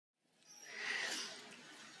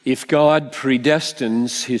If God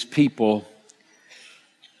predestines His people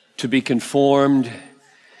to be conformed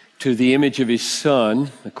to the image of His Son,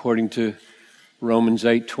 according to Romans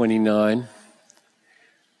 8:29,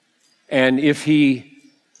 and if He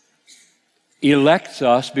elects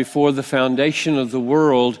us before the foundation of the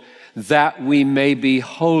world that we may be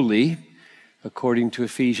holy, according to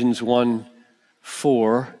Ephesians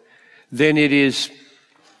 1:4, then it is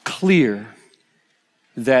clear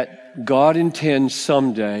that God intends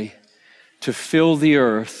someday to fill the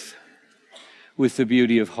earth with the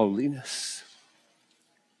beauty of holiness.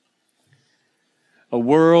 A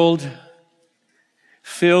world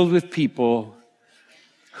filled with people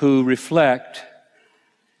who reflect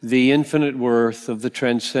the infinite worth of the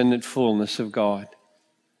transcendent fullness of God.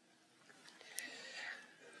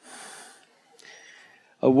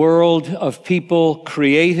 A world of people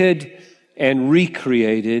created and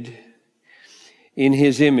recreated in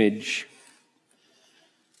His image.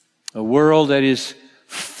 A world that is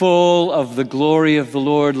full of the glory of the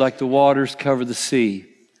Lord like the waters cover the sea.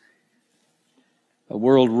 A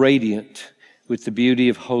world radiant with the beauty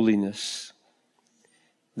of holiness.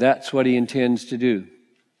 That's what He intends to do.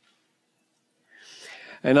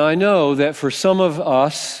 And I know that for some of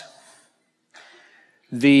us,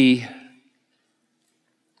 the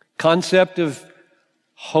concept of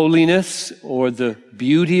holiness or the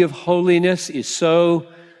beauty of holiness is so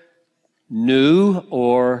new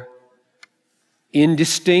or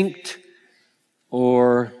indistinct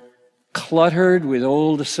or cluttered with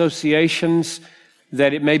old associations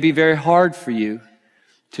that it may be very hard for you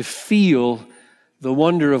to feel the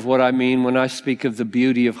wonder of what I mean when I speak of the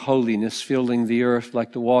beauty of holiness filling the earth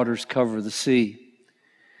like the waters cover the sea.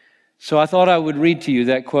 So I thought I would read to you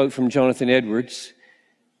that quote from Jonathan Edwards,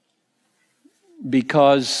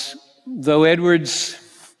 because though Edwards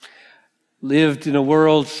lived in a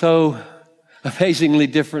world so amazingly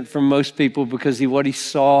different from most people because of what he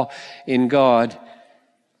saw in God,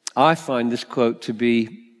 I find this quote to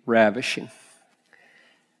be ravishing.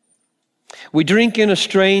 We drink in a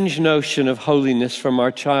strange notion of holiness from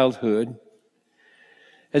our childhood,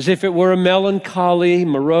 as if it were a melancholy,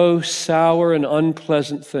 morose, sour, and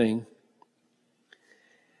unpleasant thing.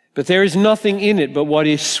 But there is nothing in it but what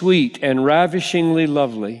is sweet and ravishingly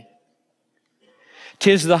lovely.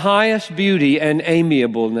 'Tis the highest beauty and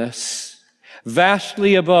amiableness,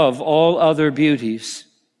 vastly above all other beauties.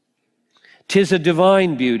 'Tis a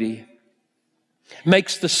divine beauty,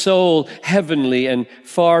 makes the soul heavenly and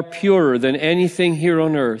far purer than anything here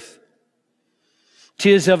on earth.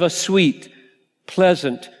 'Tis of a sweet,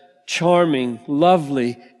 pleasant, charming,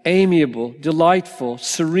 lovely, amiable, delightful,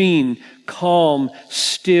 serene, calm,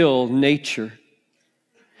 still nature.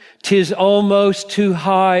 'Tis almost too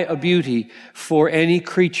high a beauty for any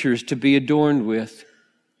creatures to be adorned with.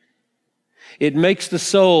 It makes the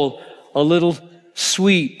soul a little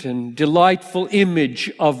sweet and delightful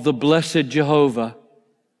image of the blessed Jehovah.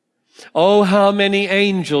 Oh, how many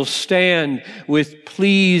angels stand with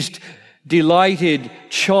pleased, delighted,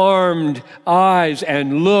 charmed eyes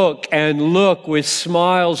and look with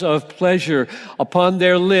smiles of pleasure upon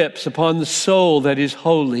their lips, upon the soul that is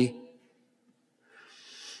holy.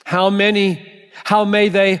 How may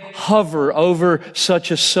they hover over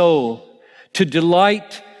such a soul to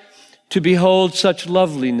delight to behold such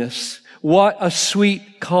loveliness. What a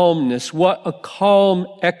sweet calmness, what a calm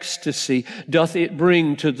ecstasy doth it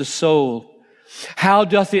bring to the soul. How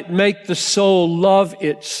doth it make the soul love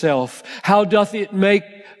itself? How doth it make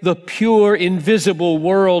the pure, invisible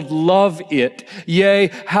world love it?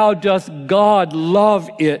 Yea, how doth God love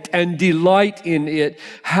it and delight in it?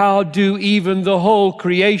 How do even the whole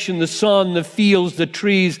creation, the sun, the fields, the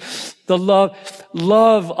trees, the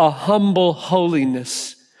love a humble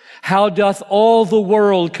holiness? How doth all the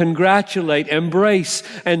world congratulate, embrace,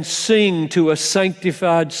 and sing to a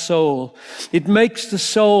sanctified soul? It makes the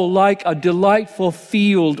soul like a delightful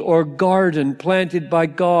field or garden planted by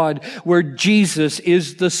God, where Jesus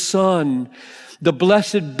is the sun. The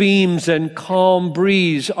blessed beams and calm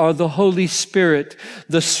breeze are the Holy Spirit.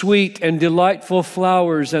 The sweet and delightful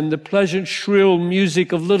flowers and the pleasant shrill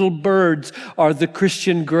music of little birds are the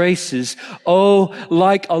Christian graces. Oh,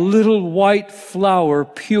 like a little white flower,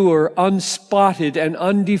 pure, unspotted, and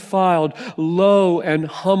undefiled, low and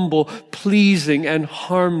humble, pleasing and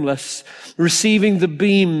harmless, receiving the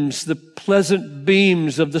beams, the pleasant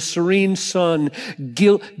beams of the serene sun,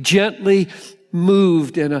 gently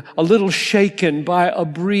moved and a little shaken by a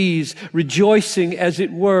breeze, rejoicing as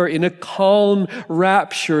it were in a calm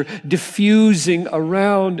rapture, diffusing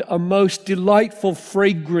around a most delightful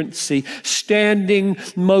fragrancy, standing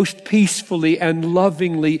most peacefully and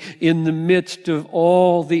lovingly in the midst of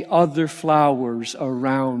all the other flowers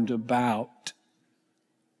around about.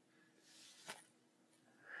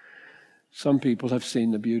 Some people have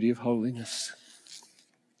seen the beauty of holiness,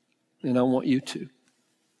 and I want you to.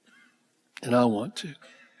 And I want to.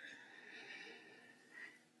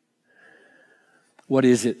 What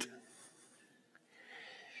is it?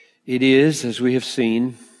 It is, as we have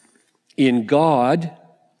seen, in God,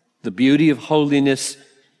 the beauty of holiness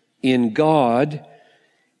in God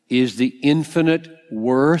is the infinite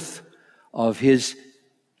worth of His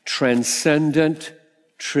transcendent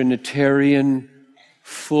Trinitarian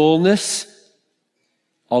fullness,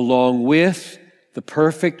 along with the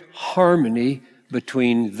perfect harmony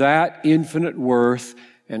between that infinite worth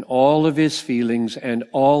and all of His feelings and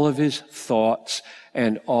all of His thoughts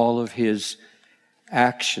and all of His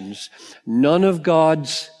actions. None of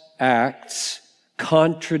God's acts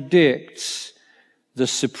contradicts the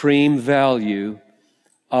supreme value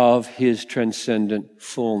of His transcendent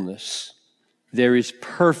fullness. There is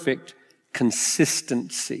perfect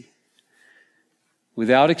consistency.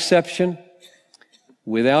 Without exception,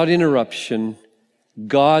 without interruption,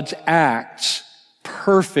 God's acts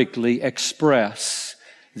perfectly express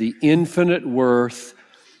the infinite worth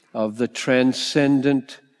of the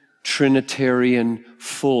transcendent Trinitarian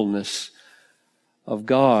fullness of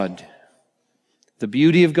God. The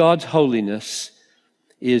beauty of God's holiness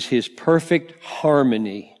is His perfect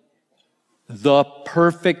harmony, the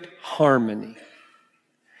perfect harmony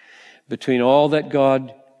between all that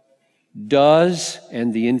God does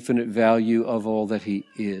and the infinite value of all that He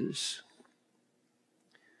is.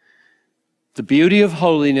 The beauty of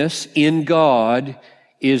holiness in God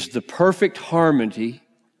is the perfect harmony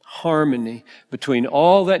between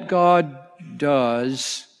all that God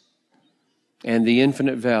does and the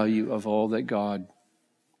infinite value of all that God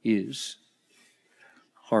is.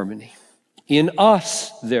 Harmony. In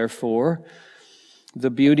us, therefore, the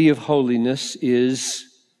beauty of holiness is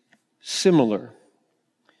similar.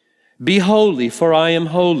 Be holy, for I am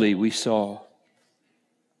holy, we saw.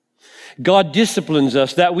 God disciplines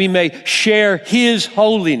us that we may share His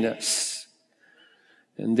holiness.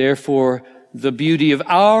 And therefore, the beauty of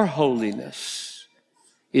our holiness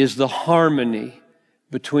is the harmony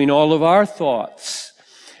between all of our thoughts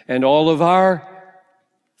and all of our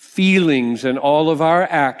feelings and all of our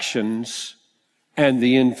actions and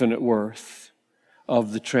the infinite worth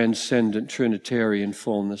of the transcendent Trinitarian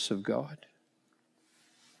fullness of God.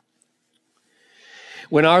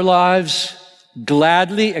 When our lives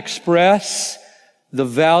gladly express the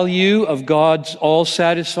value of God's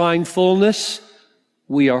all-satisfying fullness,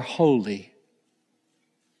 we are holy.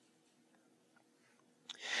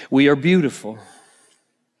 We are beautiful.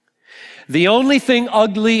 The only thing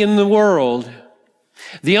ugly in the world,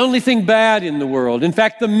 the only thing bad in the world, in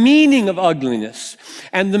fact, the meaning of ugliness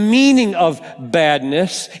and the meaning of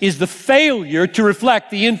badness is the failure to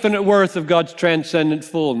reflect the infinite worth of God's transcendent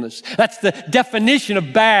fullness. That's the definition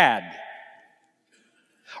of bad.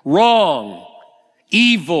 Wrong,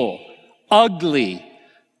 evil, ugly.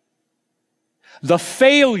 The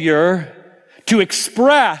failure to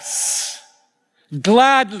express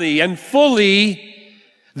gladly and fully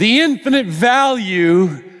the infinite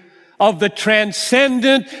value of the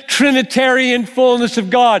transcendent Trinitarian fullness of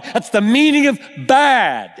God. That's the meaning of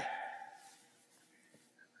bad.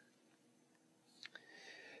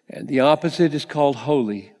 And the opposite is called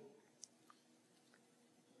holy.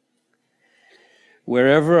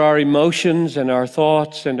 Wherever our emotions and our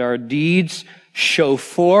thoughts and our deeds show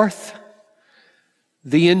forth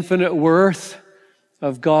the infinite worth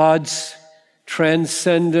of God's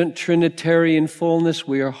transcendent Trinitarian fullness,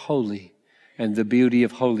 we are holy, and the beauty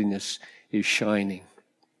of holiness is shining.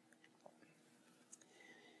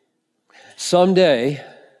 Someday,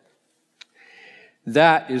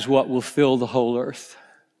 that is what will fill the whole earth.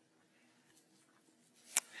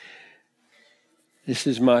 This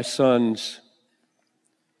is my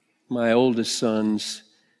oldest son's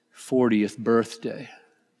 40th birthday.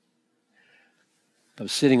 I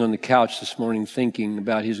was sitting on the couch this morning thinking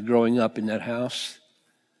about his growing up in that house.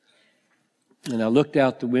 And I looked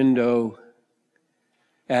out the window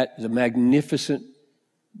at the magnificent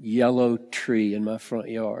yellow tree in my front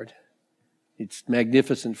yard. It's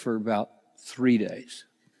magnificent for about 3 days.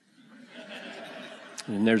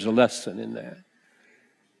 And there's a lesson in that.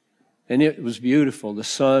 And it was beautiful. The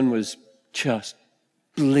sun was just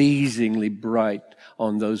blazingly bright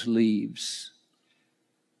on those leaves.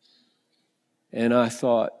 And I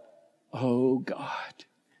thought, oh God,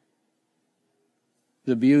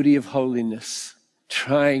 the beauty of holiness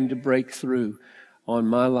trying to break through on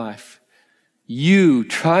my life. You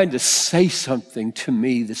trying to say something to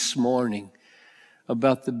me this morning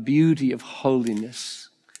about the beauty of holiness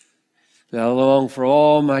that I long for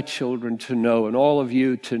all my children to know and all of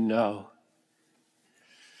you to know.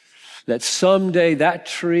 That someday that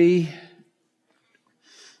tree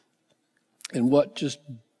and what just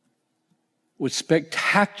was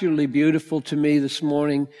spectacularly beautiful to me this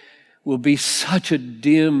morning will be such a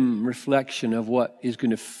dim reflection of what is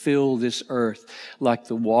going to fill this earth like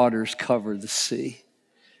the waters cover the sea.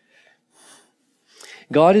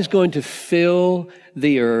 God is going to fill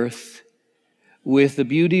the earth with the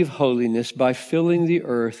beauty of holiness by filling the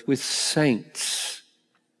earth with saints,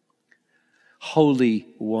 holy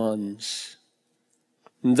ones.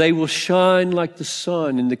 And they will shine like the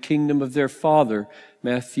sun in the kingdom of their Father,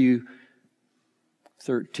 Matthew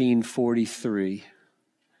 13:43.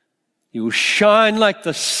 You will shine like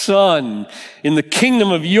the sun in the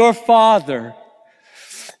kingdom of your Father.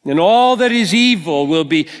 And all that is evil will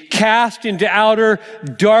be cast into outer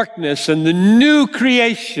darkness, and the new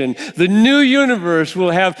creation, the new universe will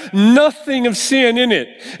have nothing of sin in it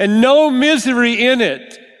and no misery in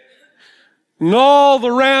it. And all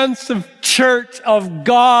the ransomed church of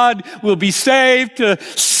God will be saved to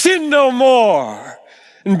sin no more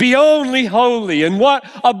and be only holy. And what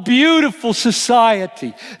a beautiful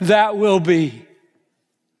society that will be.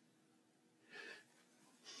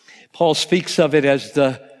 Paul speaks of it as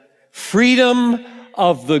the freedom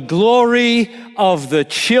of the glory of the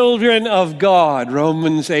children of God,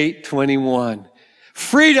 Romans 8:21.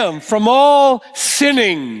 Freedom from all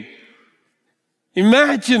sinning.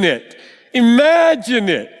 Imagine it. Imagine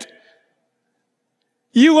it.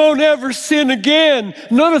 You won't ever sin again.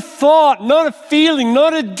 Not a thought, not a feeling,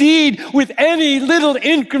 not a deed with any little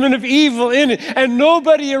increment of evil in it. And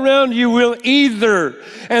nobody around you will either.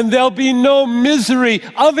 And there'll be no misery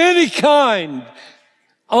of any kind.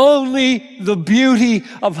 Only the beauty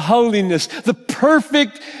of holiness, the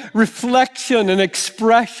perfect reflection and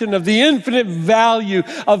expression of the infinite value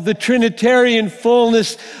of the Trinitarian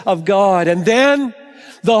fullness of God. And then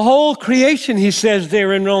the whole creation, he says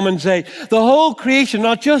there in Romans 8, the whole creation,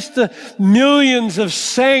 not just the millions of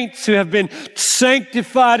saints who have been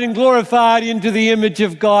sanctified and glorified into the image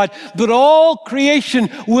of God, but all creation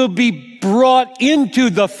will be brought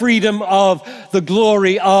into the freedom of the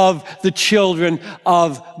glory of the children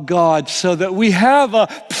of God, so that we have a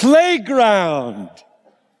playground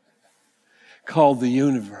called the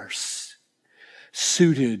universe,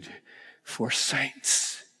 suited for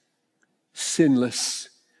saints, sinless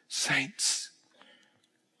saints.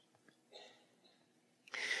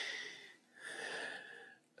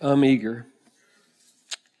 I'm eager.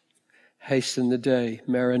 Hasten the day.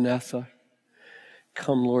 Maranatha.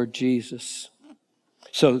 Come, Lord Jesus.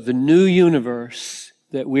 So the new universe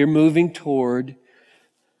that we're moving toward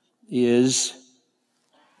is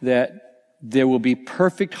that there will be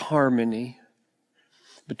perfect harmony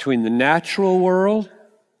between the natural world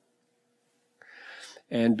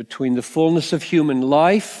and between the fullness of human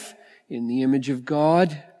life in the image of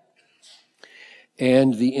God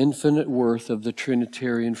and the infinite worth of the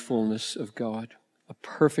Trinitarian fullness of God. A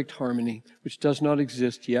perfect harmony which does not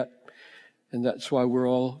exist yet. And that's why we're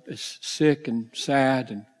all as sick and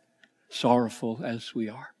sad and sorrowful as we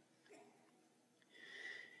are.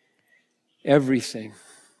 Everything,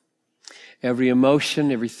 every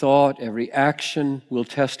emotion, every thought, every action will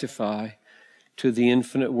testify to the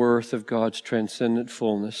infinite worth of God's transcendent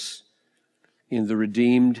fullness in the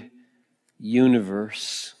redeemed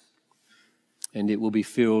universe, and it will be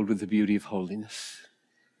filled with the beauty of holiness.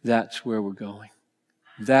 That's where we're going.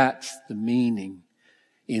 That's the meaning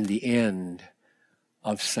in the end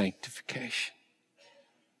of sanctification.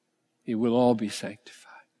 It will all be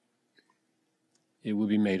sanctified. It will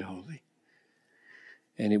be made holy.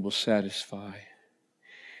 And it will satisfy.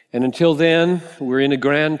 And until then, we're in a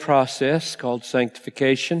grand process called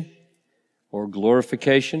sanctification or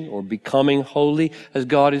glorification or becoming holy as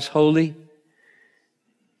God is holy.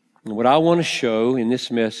 And what I want to show in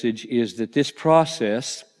this message is that this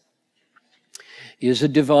process is a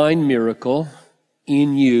divine miracle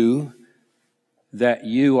in you that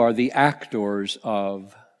you are the actors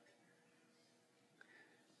of.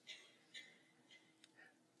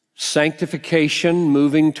 Sanctification,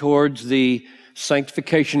 moving towards the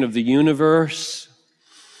sanctification of the universe,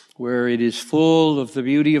 where it is full of the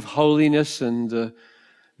beauty of holiness, and the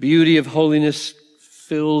beauty of holiness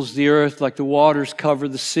fills the earth like the waters cover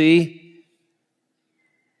the sea.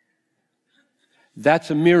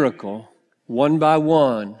 That's a miracle, one by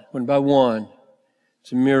one, one by one.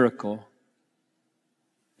 It's a miracle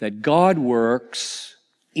that God works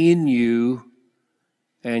in you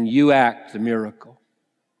and you act the miracle.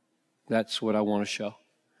 That's what I want to show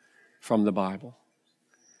from the Bible.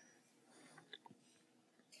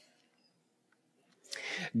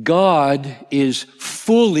 God is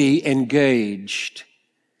fully engaged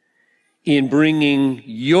in bringing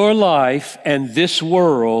your life and this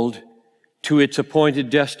world to its appointed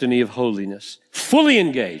destiny of holiness. Fully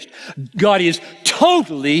engaged. God is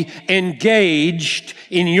totally engaged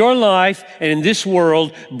in your life and in this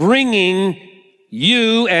world, bringing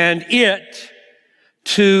you and it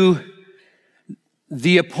to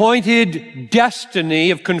the appointed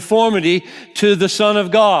destiny of conformity to the Son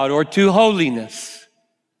of God or to holiness.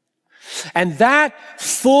 And that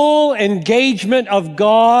full engagement of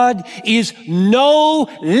God is no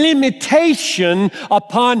limitation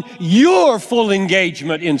upon your full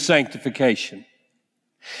engagement in sanctification.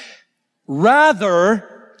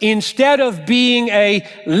 Rather, instead of being a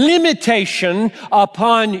limitation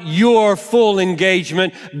upon your full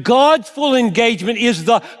engagement, God's full engagement is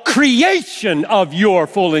the creation of your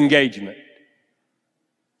full engagement.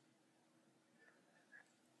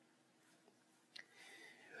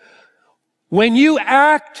 When you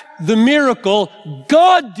act the miracle,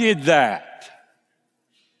 God did that.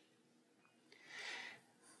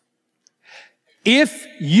 If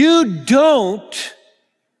you don't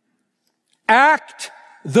act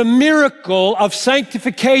the miracle of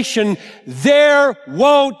sanctification, there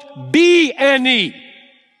won't be any.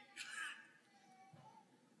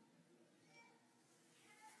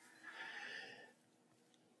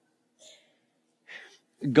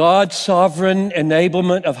 God's sovereign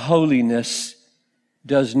enablement of holiness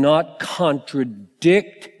does not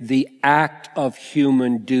contradict the act of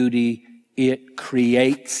human duty. It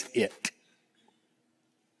creates it.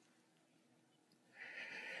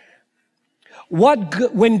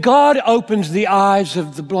 When God opens the eyes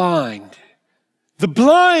of the blind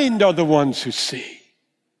are the ones who see.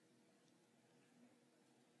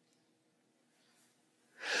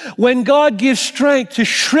 When God gives strength to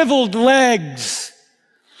shriveled legs,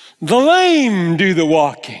 the lame do the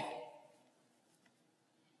walking.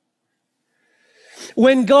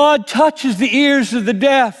 When God touches the ears of the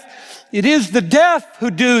deaf, it is the deaf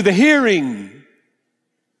who do the hearing.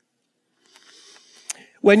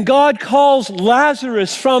 When God calls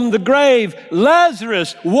Lazarus from the grave,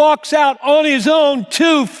 Lazarus walks out on his own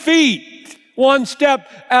 2 feet, 1 step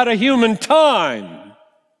at a human time.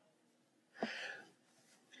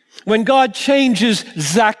 When God changes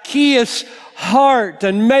Zacchaeus' heart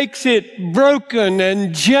and makes it broken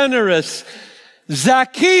and generous,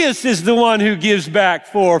 Zacchaeus is the one who gives back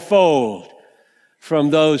 4-fold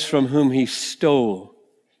from those from whom he stole.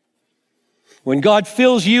 When God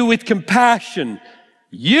fills you with compassion,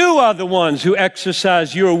 you are the ones who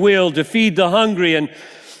exercise your will to feed the hungry and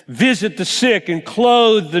visit the sick and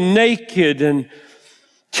clothe the naked and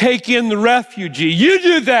take in the refugee. You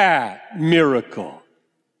do that miracle.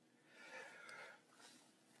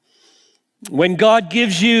 When God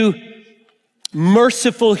gives you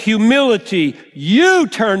merciful humility, you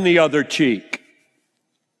turn the other cheek.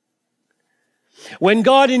 When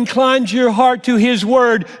God inclines your heart to His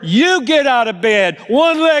Word, you get out of bed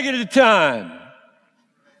 1 leg at a time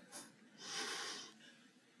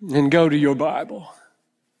and go to your Bible.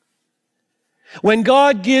 When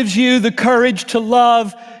God gives you the courage to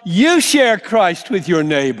love, you share Christ with your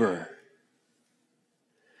neighbor.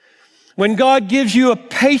 When God gives you a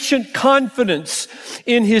patient confidence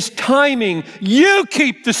in His timing, you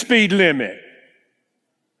keep the speed limit.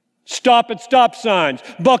 Stop at stop signs.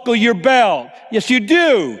 Buckle your belt. Yes, you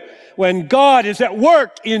do. When God is at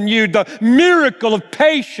work in you, the miracle of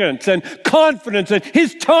patience and confidence that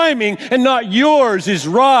His timing and not yours is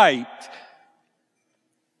right.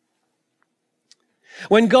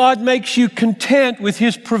 When God makes you content with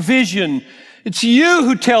His provision, it's you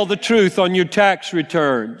who tell the truth on your tax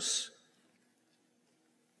returns.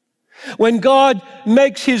 When God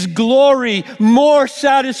makes His glory more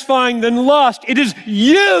satisfying than lust, it is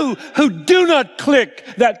you who do not click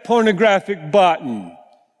that pornographic button.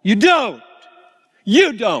 You don't.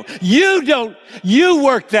 You don't. You don't. You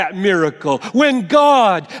work that miracle when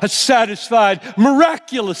God has satisfied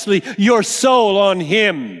miraculously your soul on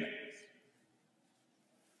Him.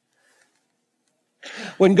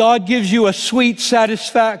 When God gives you a sweet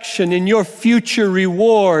satisfaction in your future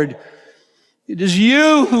reward, it is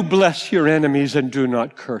you who bless your enemies and do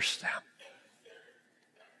not curse them.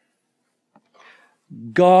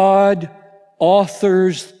 God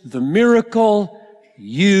authors the miracle,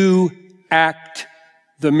 you act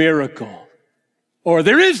the miracle, or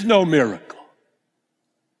there is no miracle.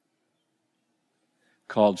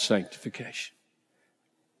 called sanctification.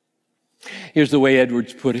 Here's the way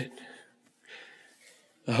Edwards put it.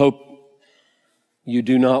 I hope you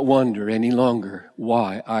do not wonder any longer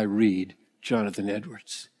why I read Jonathan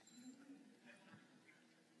Edwards.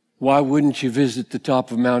 Why wouldn't you visit the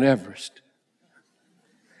top of Mount Everest?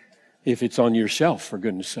 If it's on your shelf, for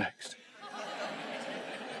goodness sakes.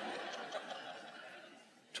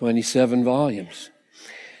 27 volumes.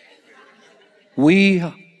 We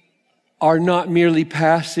are not merely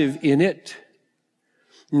passive in it,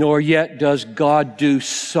 nor yet does God do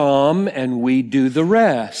some and we do the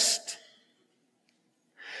rest.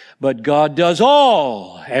 But God does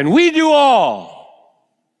all and we do all.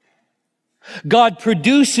 God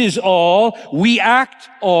produces all, we act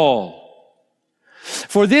all.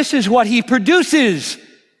 For this is what He produces,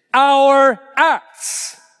 our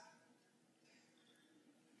acts.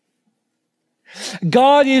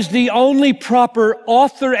 God is the only proper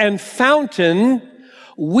author and fountain.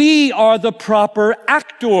 We are the proper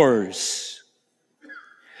actors.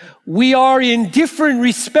 We are in different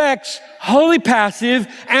respects wholly passive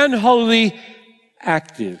and wholly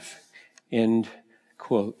active. End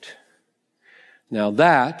quote. Now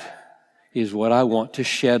that is what I want to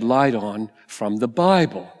shed light on from the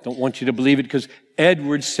Bible. Don't want you to believe it because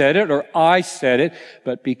Edwards said it or I said it,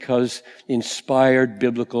 but because inspired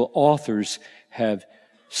biblical authors have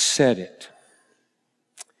said it.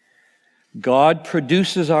 God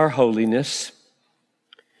produces our holiness.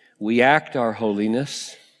 We act our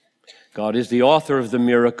holiness. God is the author of the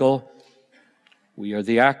miracle. We are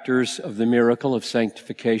the actors of the miracle of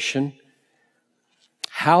sanctification.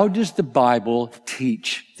 How does the Bible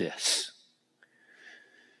teach this?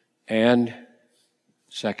 And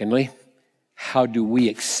secondly, how do we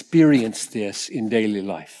experience this in daily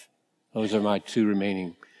life? Those are my two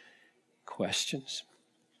remaining questions.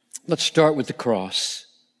 Let's start with the cross.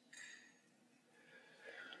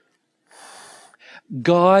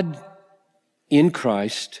 God in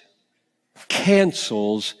Christ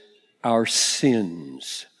cancels our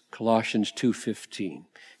sins. Colossians 2:15.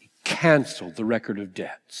 He canceled the record of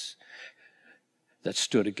debts that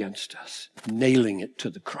stood against us, nailing it to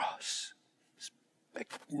the cross. It's a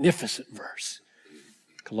magnificent verse.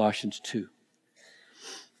 Colossians 2.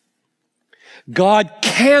 God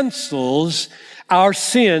cancels our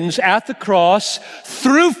sins at the cross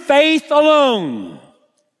through faith alone.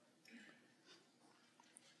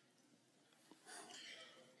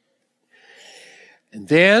 And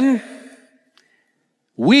then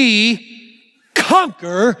we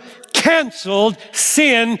conquer canceled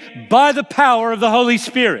sin by the power of the Holy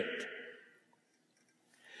Spirit.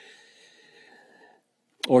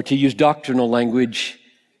 Or to use doctrinal language,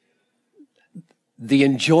 the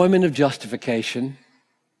enjoyment of justification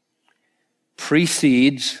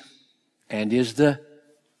precedes and is the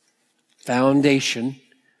foundation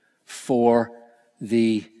for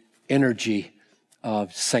the energy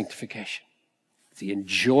of sanctification. The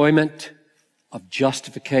enjoyment of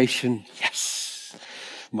justification, yes,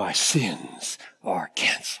 my sins are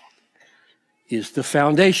canceled, is the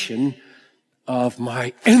foundation of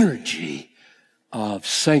my energy of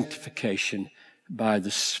sanctification by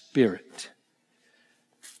the Spirit.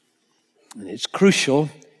 And it's crucial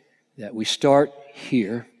that we start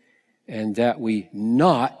here and that we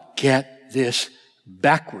not get this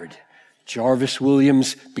backward. Jarvis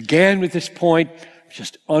Williams began with this point,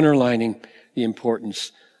 just underlining the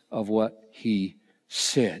importance of what he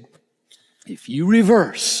said. If you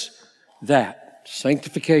reverse that,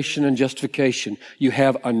 sanctification and justification, you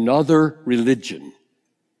have another religion.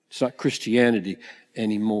 It's not Christianity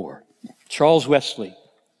anymore. Charles Wesley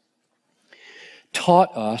taught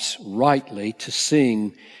us rightly to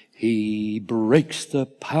sing, "He breaks the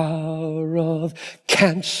power of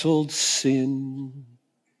canceled sin."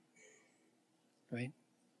 Right?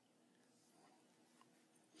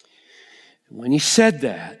 When he said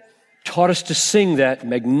that, taught us to sing that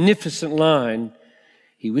magnificent line,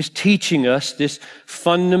 he was teaching us this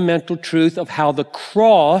fundamental truth of how the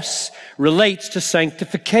cross relates to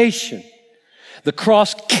sanctification. The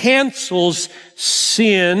cross cancels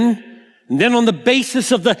sin, and then on the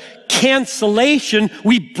basis of the cancellation,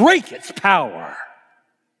 we break its power.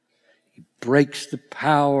 He breaks the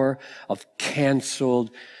power of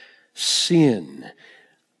canceled sin.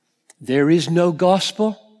 There is no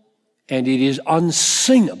gospel, and it is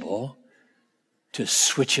unsingable to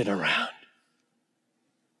switch it around.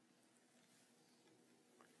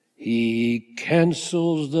 He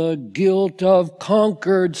cancels the guilt of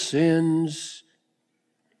conquered sins.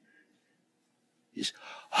 Is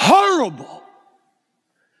horrible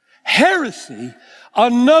heresy,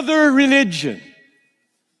 another religion.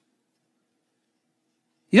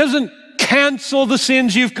 He doesn't cancel the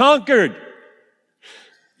sins you've conquered.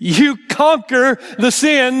 You conquer the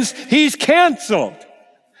sins He's canceled.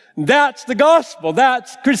 That's the gospel.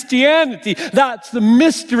 That's Christianity. That's the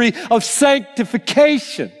mystery of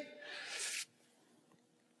sanctification.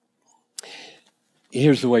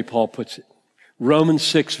 Here's the way Paul puts it. Romans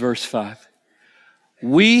 6, verse 5.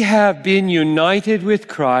 We have been united with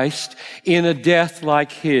Christ in a death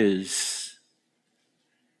like His.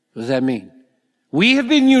 What does that mean? We have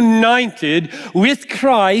been united with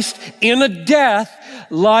Christ in a death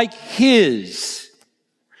like His.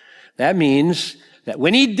 That means that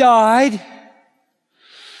when He died,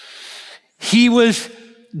 He was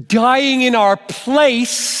dying in our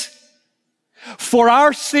place for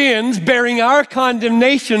our sins, bearing our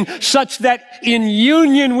condemnation, such that in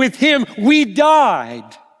union with Him, we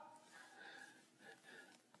died.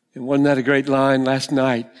 And wasn't that a great line last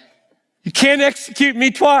night? You can't execute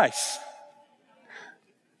me twice.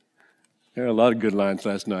 There are a lot of good lines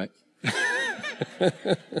last night.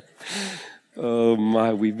 Oh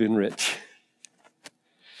my, we've been rich.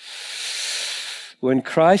 When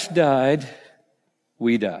Christ died,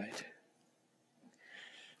 we died.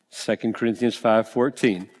 2 Corinthians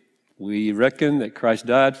 5:14. We reckon that Christ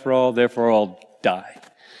died for all, therefore all died.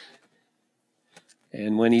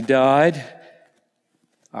 And when He died,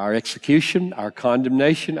 our execution, our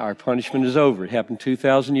condemnation, our punishment is over. It happened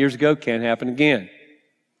 2,000 years ago, can't happen again.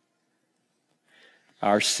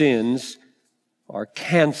 Our sins are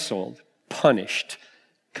canceled, punished,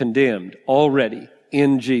 condemned already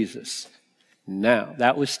in Jesus. Now,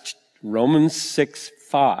 that was Romans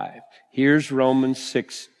 6:5. Here's Romans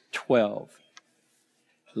 6:12.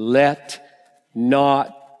 Let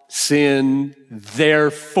not sin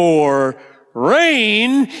therefore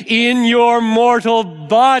reign in your mortal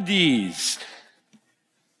bodies.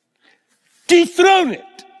 Dethrone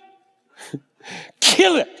it.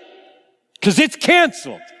 Kill it. Because it's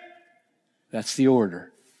canceled. That's the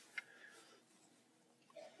order.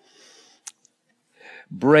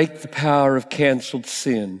 Break the power of canceled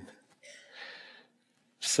sin.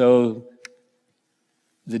 So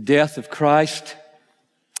the death of Christ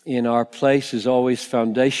in our place is always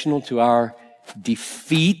foundational to our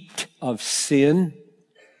defeat of sin.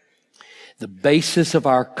 The basis of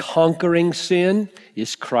our conquering sin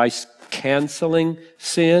is Christ canceling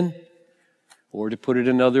sin. Or to put it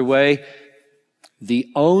another way,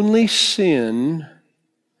 the only sin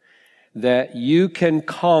that you can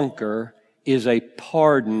conquer is a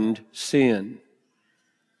pardoned sin.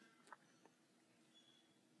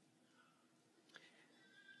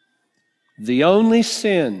 The only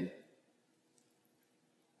sin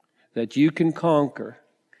that you can conquer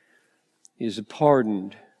is a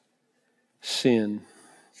pardoned sin.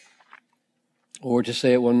 Or to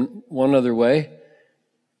say it one other way,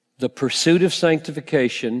 the pursuit of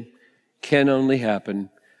sanctification can only happen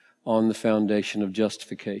on the foundation of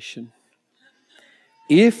justification.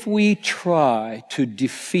 If we try to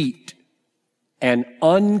defeat an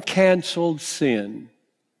uncanceled sin,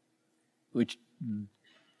 which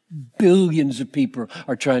billions of people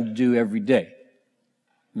are trying to do every day,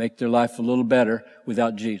 make their life a little better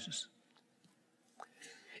without Jesus.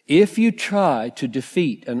 If you try to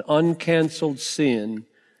defeat an uncanceled sin,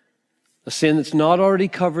 a sin that's not already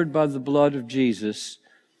covered by the blood of Jesus,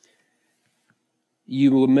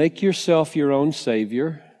 you will make yourself your own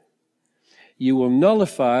Savior. You will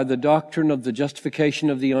nullify the doctrine of the justification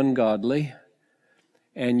of the ungodly,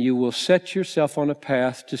 and you will set yourself on a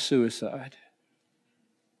path to suicide.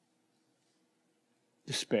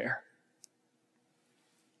 Despair.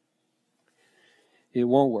 It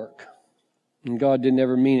won't work. And God didn't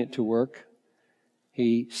ever mean it to work.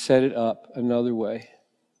 He set it up another way.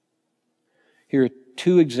 Here are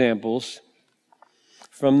two examples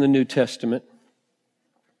from the New Testament.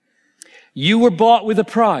 You were bought with a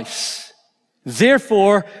price.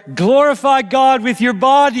 Therefore, glorify God with your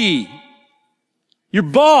body. You're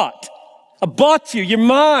bought. I bought you. You're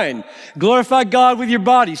mine. Glorify God with your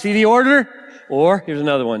body. See the order? Or, here's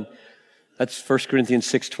another one. That's 1 Corinthians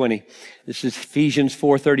 6:20. This is Ephesians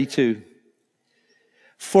 4:32.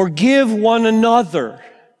 Forgive one another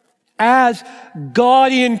as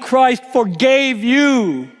God in Christ forgave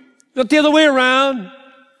you. Not the other way around.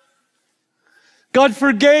 God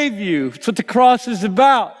forgave you. That's what the cross is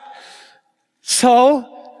about. So,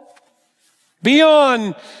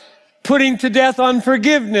 beyond putting to death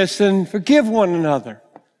unforgiveness and forgive one another.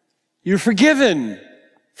 You're forgiven.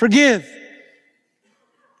 Forgive.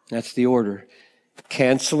 That's the order.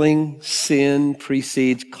 Canceling sin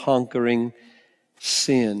precedes conquering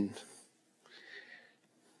sin.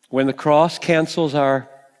 When the cross cancels our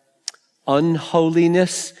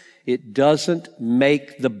unholiness, it doesn't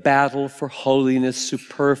make the battle for holiness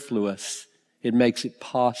superfluous. It makes it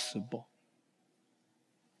possible.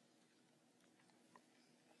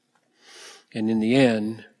 And in the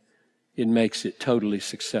end, it makes it totally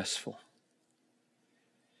successful.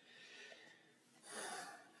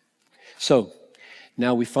 So,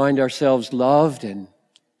 now we find ourselves loved and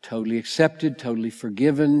totally accepted, totally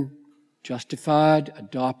forgiven, justified,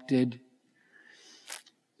 adopted,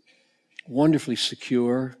 wonderfully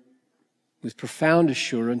secure, with profound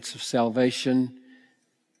assurance of salvation.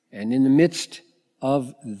 And in the midst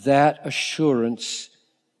of that assurance,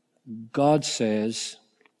 God says,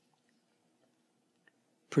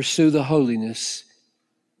 pursue the holiness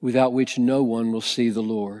without which no one will see the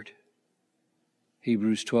Lord.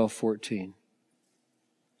 Hebrews 12:14.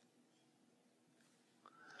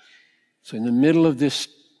 So in the middle of this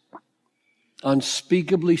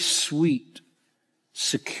unspeakably sweet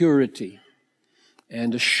security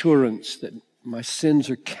and assurance that my sins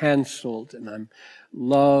are canceled and I'm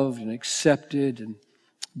loved and accepted and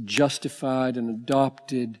justified and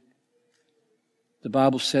adopted, the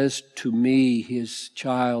Bible says to me, His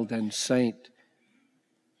child and saint,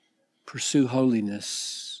 pursue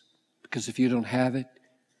holiness, because if you don't have it,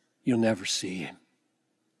 you'll never see Him.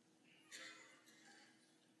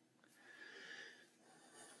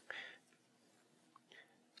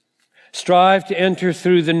 Strive to enter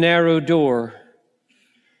through the narrow door.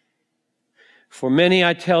 For many,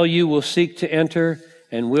 I tell you, will seek to enter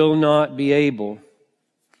and will not be able.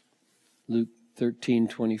 Luke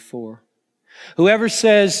 13:24. Whoever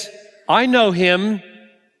says, I know Him,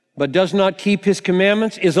 but does not keep His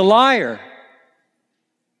commandments is a liar,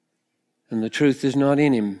 and the truth is not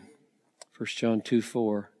in him. 1 John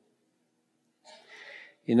 2:4.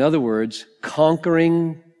 In other words,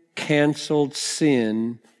 conquering canceled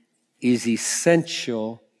sin is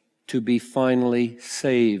essential to be finally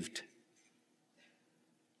saved.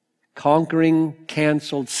 Conquering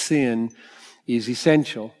canceled sin is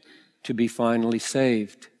essential to be finally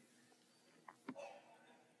saved.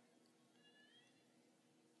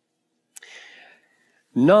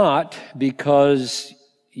 Not because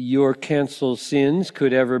your canceled sins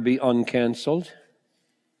could ever be uncanceled,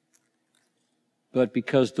 but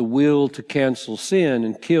because the will to cancel sin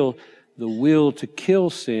and the will to kill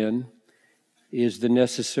sin is the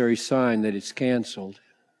necessary sign that it's canceled.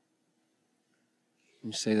 Let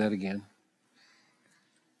me say that again.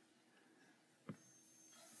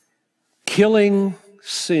 Killing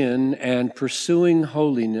sin and pursuing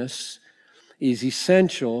holiness is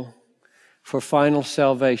essential for final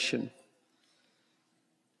salvation.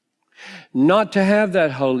 Not to have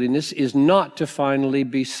that holiness is not to finally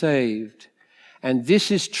be saved. And this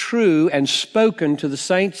is true and spoken to the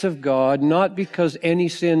saints of God, not because any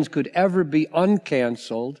sins could ever be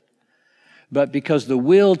uncanceled, but because the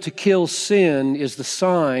will to kill sin is the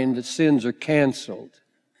sign that sins are canceled.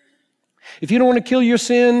 If you don't want to kill your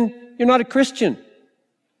sin, you're not a Christian.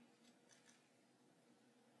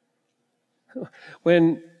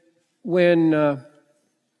 When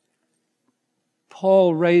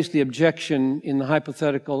Paul raised the objection in the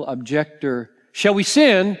hypothetical objector, shall we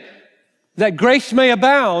sin that grace may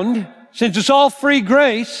abound, since it's all free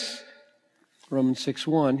grace? Romans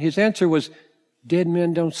 6:1. His answer was, dead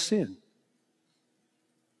men don't sin.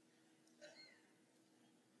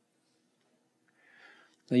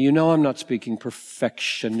 Now, you know I'm not speaking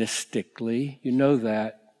perfectionistically. You know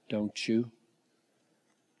that, don't you?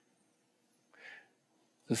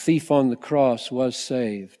 The thief on the cross was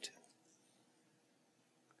saved.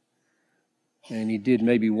 And he did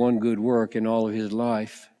maybe one good work in all of his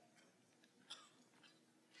life.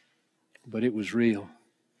 But it was real.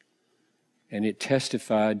 And it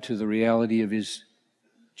testified to the reality of his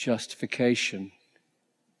justification.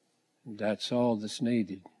 And that's all that's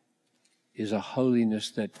needed, is a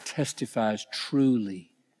holiness that testifies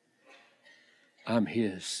truly, I'm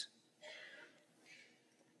His.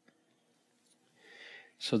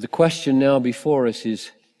 So the question now before us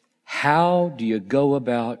is, how do you go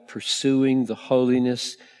about pursuing the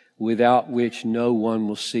holiness without which no one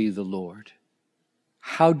will see the Lord?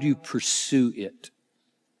 How do you pursue it?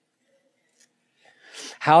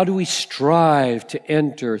 How do we strive to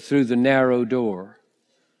enter through the narrow door?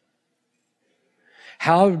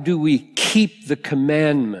 How do we keep the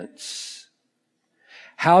commandments?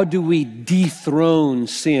 How do we dethrone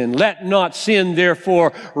sin? Let not sin,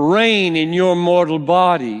 therefore, reign in your mortal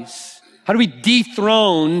bodies. How do we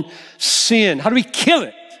dethrone sin? How do we kill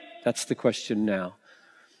it? That's the question now.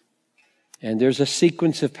 And there's a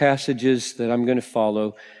sequence of passages that I'm going to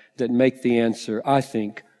follow that make the answer, I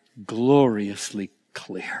think, gloriously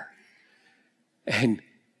clear and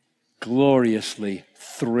gloriously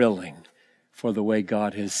thrilling for the way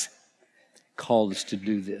God has called us to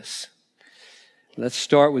do this. Let's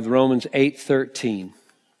start with Romans 8:13.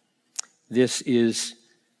 This is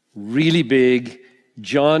really big.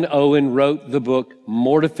 John Owen wrote the book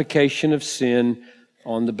Mortification of Sin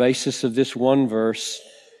on the basis of this one verse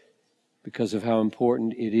because of how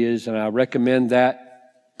important it is, and I recommend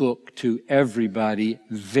that book to everybody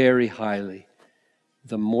very highly.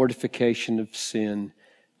 The Mortification of Sin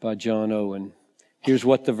by John Owen. Here's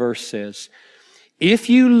what the verse says. If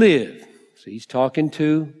you live, so he's talking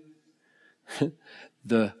to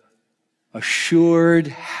the assured,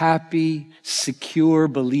 happy, secure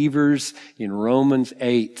believers in Romans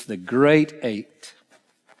 8, the great 8.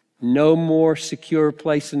 No more secure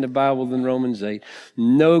place in the Bible than Romans 8.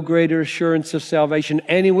 No greater assurance of salvation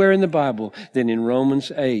anywhere in the Bible than in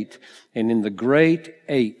Romans 8. And in the great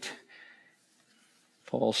 8,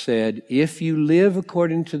 Paul said, if you live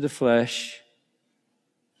according to the flesh,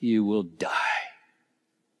 you will die.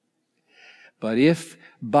 But if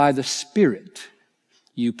by the Spirit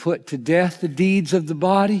you put to death the deeds of the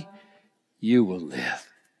body, you will live.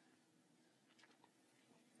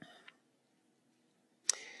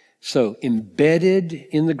 So, embedded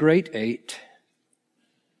in the great 8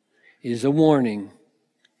 is a warning.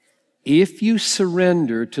 If you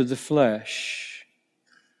surrender to the flesh,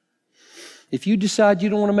 if you decide you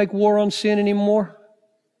don't want to make war on sin anymore,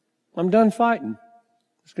 I'm done fighting.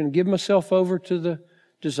 I'm just going to give myself over to the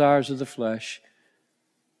desires of the flesh,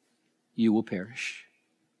 you will perish.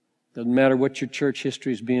 Doesn't matter what your church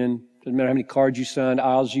history has been. Doesn't matter how many cards you signed,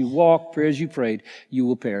 aisles you walked, prayers you prayed. You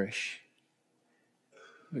will perish.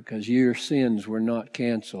 Because your sins were not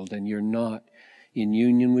canceled and you're not in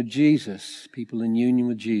union with Jesus. People in union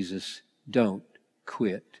with Jesus don't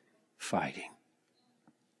quit fighting.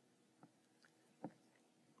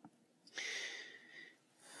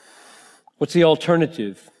 What's the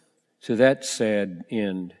alternative to that sad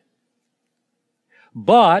end?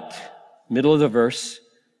 But, middle of the verse,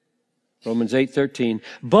 Romans 8:13,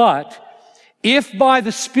 but if by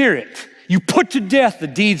the Spirit you put to death the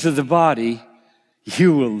deeds of the body,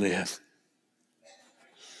 you will live.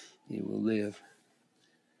 You will live.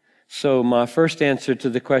 So my first answer to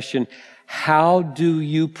the question, how do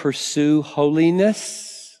you pursue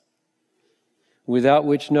holiness without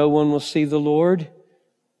which no one will see the Lord?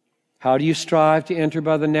 How do you strive to enter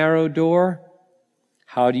by the narrow door?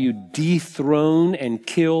 How do you dethrone and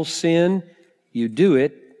kill sin? You do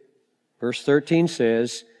it, verse 13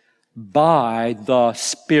 says, by the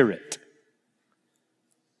Spirit.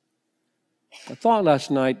 I thought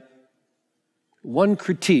last night, one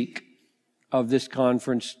critique of this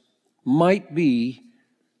conference might be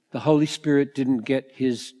the Holy Spirit didn't get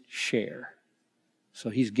his share. So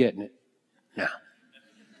he's getting it now.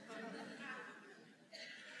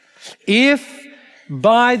 If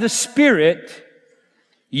by the Spirit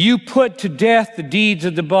you put to death the deeds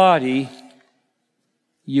of the body,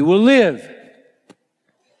 you will live.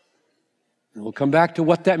 And we'll come back to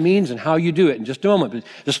what that means and how you do it in just a moment. But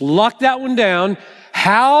just lock that one down.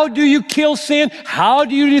 How do you kill sin? How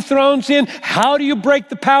do you dethrone sin? How do you break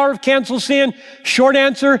the power of cancel sin? Short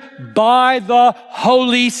answer, by the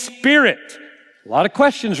Holy Spirit. A lot of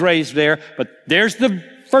questions raised there, but there's the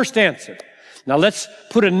first answer. Now let's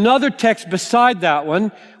put another text beside that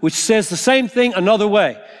one, which says the same thing another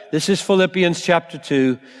way. This is Philippians chapter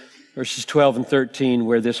 2, verses 12 and 13,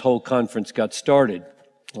 where this whole conference got started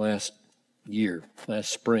last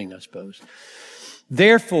spring, I suppose.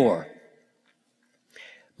 Therefore,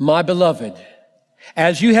 my beloved,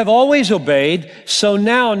 as you have always obeyed, so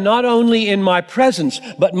now not only in my presence,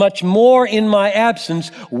 but much more in my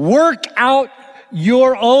absence, work out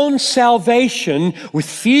your own salvation with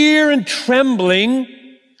fear and trembling,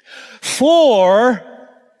 for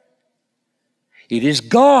it is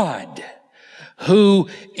God who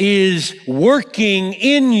is working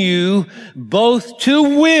in you both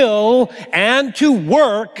to will and to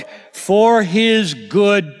work for His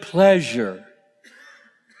good pleasure.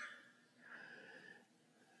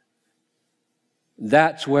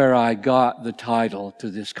 That's where I got the title to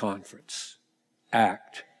this conference.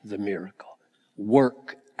 Act the miracle.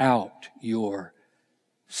 Work out your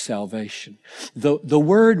salvation. The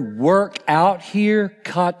word work out here,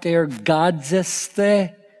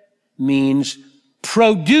 katergadzeste, means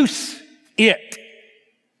produce it.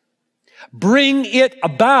 Bring it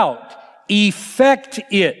about. Effect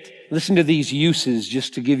it. Listen to these uses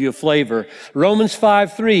just to give you a flavor. Romans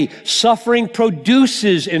 5:3, suffering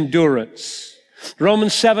produces endurance.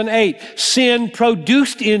 Romans 7:8, sin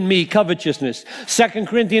produced in me covetousness. 2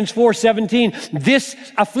 Corinthians 4:17, this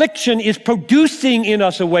affliction is producing in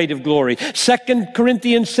us a weight of glory. 2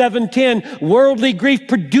 Corinthians 7:10, worldly grief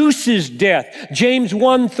produces death. James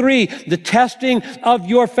 1:3, the testing of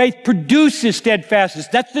your faith produces steadfastness.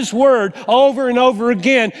 That's this word over and over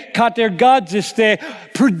again. Katergadziste,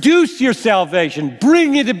 produce your salvation.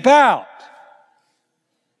 Bring it about.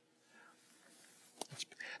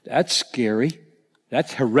 That's scary.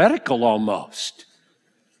 That's heretical almost.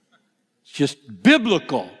 It's just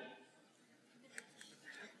biblical.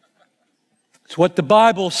 It's what the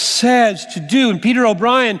Bible says to do. And Peter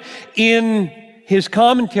O'Brien, in his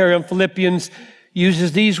commentary on Philippians,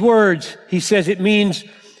 uses these words. He says it means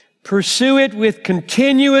pursue it with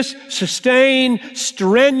continuous, sustained,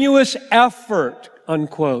 strenuous effort,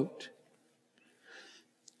 unquote.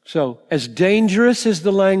 So, as dangerous as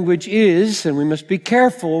the language is, and we must be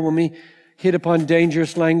careful when we hit upon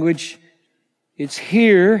dangerous language, it's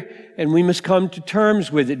here, and we must come to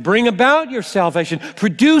terms with it. Bring about your salvation,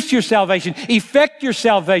 produce your salvation, effect your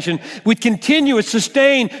salvation with continuous,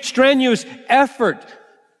 sustained, strenuous effort.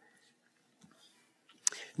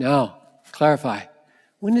 Now, clarify.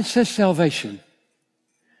 When it says salvation,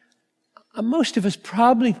 most of us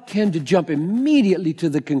probably tend to jump immediately to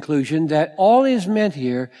the conclusion that all is meant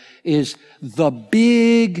here is the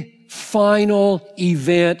big final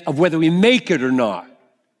event of whether we make it or not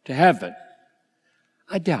to heaven.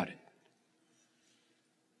 I doubt it.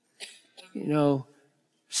 You know,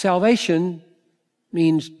 salvation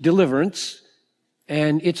means deliverance,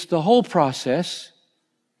 and it's the whole process.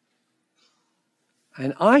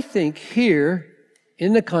 And I think here,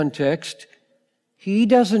 in the context, he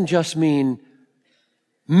doesn't just mean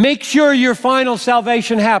make sure your final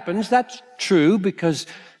salvation happens. That's true, because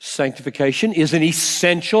sanctification is an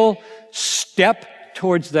essential step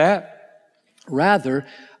towards that. Rather,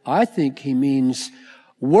 I think he means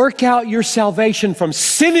work out your salvation from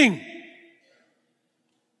sinning.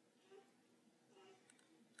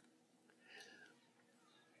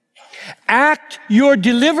 Act your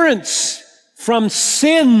deliverance from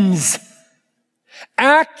sins.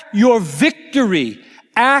 Act your victory.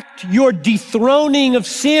 Act your dethroning of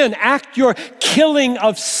sin. Act your killing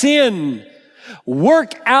of sin.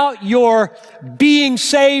 Work out your being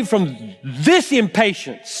saved from this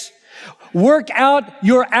impatience. Work out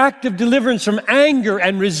your act of deliverance from anger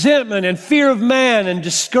and resentment and fear of man and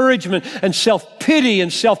discouragement and self-pity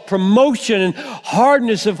and self-promotion and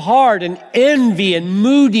hardness of heart and envy and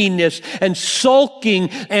moodiness and sulking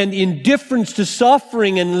and indifference to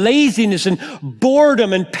suffering and laziness and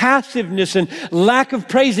boredom and passiveness and lack of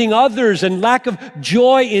praising others and lack of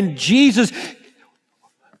joy in Jesus.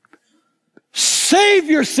 Save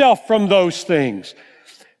yourself from those things.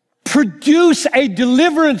 Produce a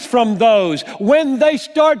deliverance from those. When they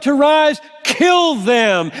start to rise, kill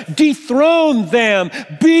them, dethrone them,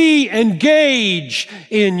 be engaged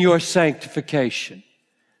in your sanctification.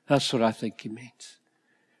 That's what I think he means.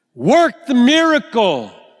 Work the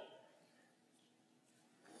miracle.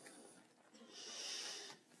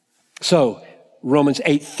 So, Romans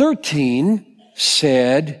 8:13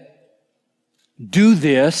 said, do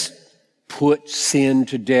this, put sin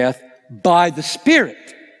to death by the Spirit.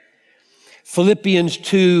 Philippians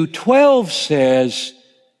 2:12 says,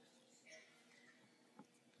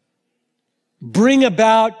 bring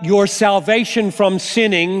about your salvation from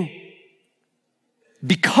sinning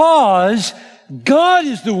because God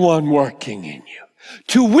is the one working in you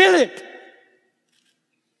to will it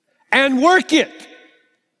and work it.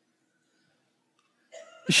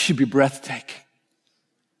 This should be breathtaking.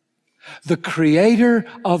 The creator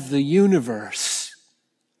of the universe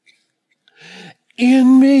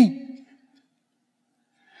in me,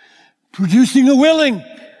 producing a willing,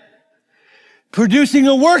 producing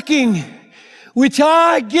a working, which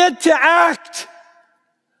I get to act.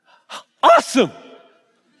 Awesome.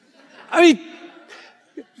 I mean,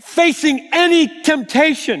 facing any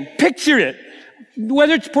temptation, picture it.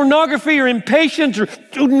 Whether it's pornography or impatience or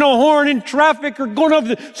tooting a horn in traffic or going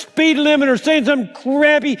over the speed limit or saying something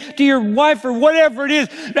crappy to your wife or whatever it is,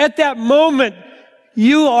 at that moment,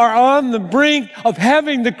 you are on the brink of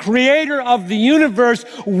having the creator of the universe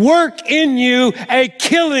work in you a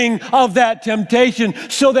killing of that temptation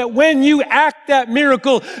so that when you act that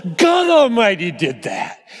miracle, God Almighty did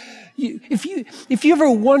that. If you ever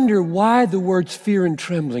wonder why the words fear and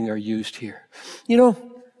trembling are used here, you know,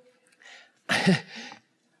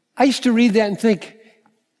 I used to read that and think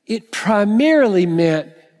it primarily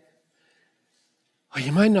meant, well,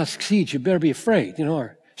 you might not succeed, you better be afraid, you know,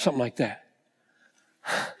 or something like that.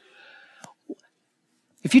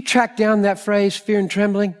 If you track down that phrase, fear and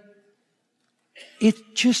trembling, It's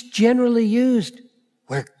just generally used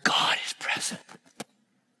where God is present.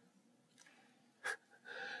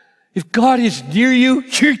 If God is near you,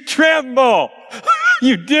 you tremble.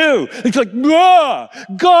 You do. It's like,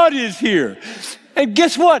 God is here. And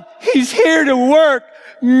guess what? He's here to work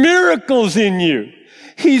miracles in you.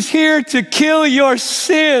 He's here to kill your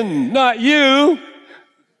sin, not you.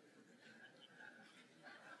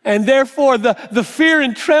 And therefore, the fear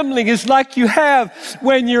and trembling is like you have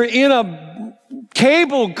when you're in a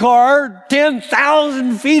cable car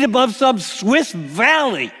 10,000 feet above some Swiss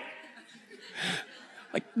valley.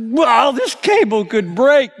 Like, wow, this cable could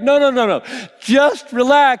break. No. Just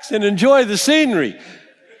relax and enjoy the scenery.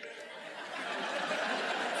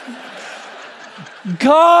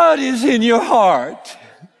 God is in your heart.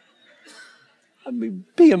 I mean,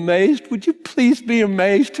 be amazed. Would you please be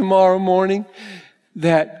amazed tomorrow morning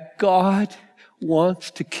that God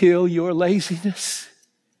wants to kill your laziness?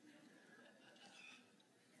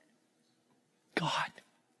 God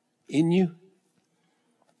in you.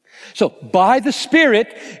 So by the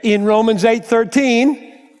Spirit in Romans 8:13,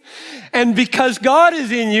 and because God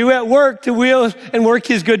is in you at work to will and work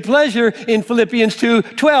his good pleasure in Philippians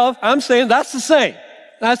 2:12, I'm saying that's the same.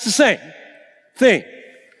 That's the same thing.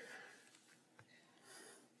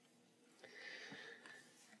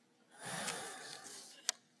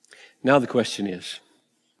 Now the question is,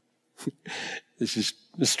 this is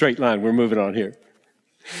a straight line, we're moving on here.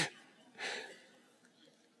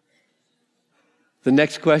 The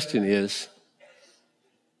next question is,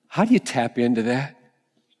 how do you tap into that?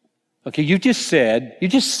 Okay, you just said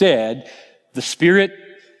the Spirit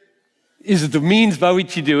is the means by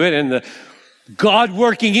which you do it, and the God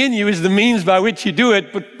working in you is the means by which you do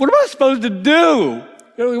it, but what am I supposed to do?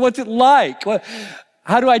 What's it like?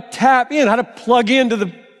 How do I tap in? How to plug into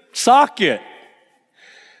the socket?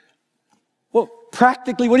 Well,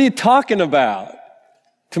 practically, what are you talking about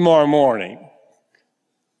tomorrow morning?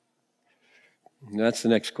 And that's the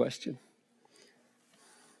next question.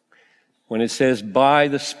 When it says, by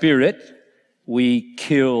the Spirit, we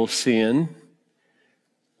kill sin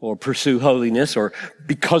or pursue holiness, or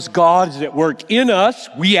because God is at work in us,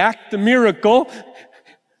 we act the miracle.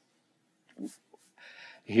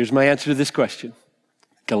 Here's my answer to this question.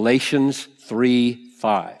 Galatians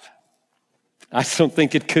 3:5. I don't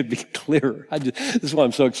think it could be clearer. This is why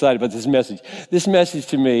I'm so excited about this message. This message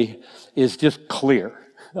to me is just clear.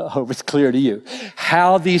 I hope it's clear to you.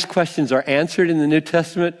 How these questions are answered in the New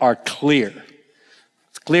Testament are clear.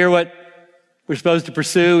 It's clear what we're supposed to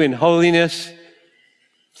pursue in holiness.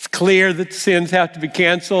 It's clear that sins have to be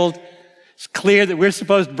canceled. It's clear that we're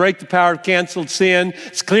supposed to break the power of canceled sin.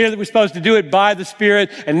 It's clear that we're supposed to do it by the Spirit.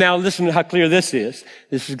 And now listen to how clear this is.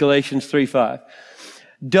 This is Galatians 3:5.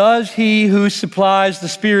 Does he who supplies the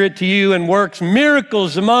Spirit to you and works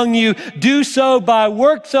miracles among you do so by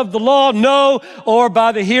works of the law? No. Or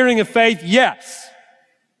by the hearing of faith? Yes.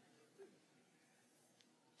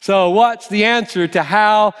 So what's the answer to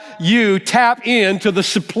how you tap into the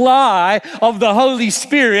supply of the Holy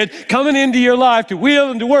Spirit coming into your life to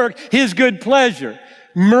will and to work his good pleasure?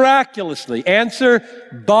 Miraculously. Answer,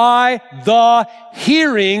 by the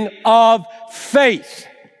hearing of faith.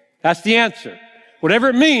 That's the answer. Whatever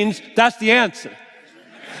it means, that's the answer.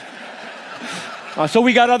 So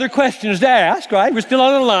we got other questions to ask, right? We're still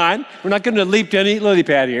on the line. We're not going to leap to any lily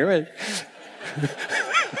pad here.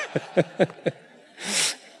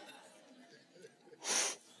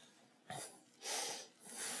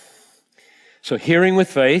 So hearing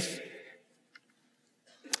with faith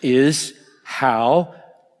is how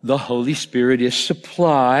the Holy Spirit is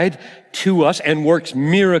supplied to us and works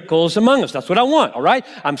miracles among us. That's what I want, all right?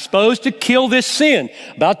 I'm supposed to kill this sin.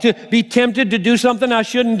 About to be tempted to do something I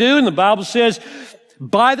shouldn't do, and the Bible says,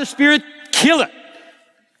 by the Spirit, kill it.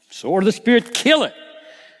 Sword of the Spirit, kill it.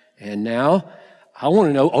 And now, I want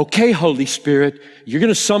to know, okay, Holy Spirit, you're going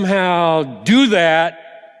to somehow do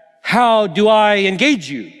that. How do I engage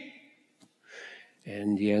you?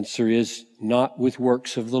 And the answer is not with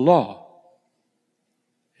works of the law.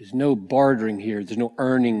 There's no bartering here. There's no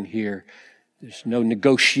earning here. There's no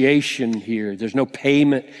negotiation here. There's no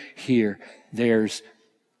payment here. There's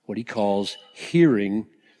what he calls hearing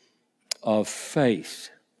of faith.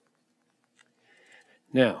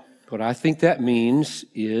 Now, what I think that means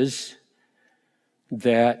is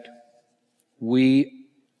that we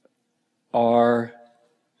are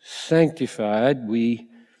sanctified. We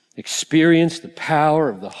experience the power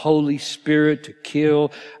of the Holy Spirit to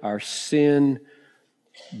kill our sin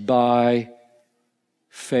by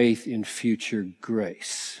faith in future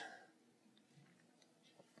grace,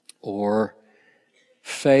 or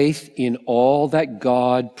faith in all that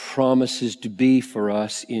God promises to be for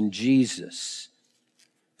us in Jesus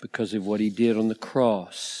because of what he did on the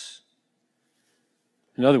cross.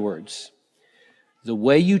 In other words, the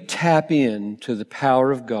way you tap into the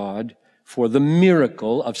power of God for the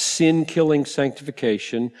miracle of sin-killing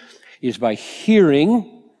sanctification is by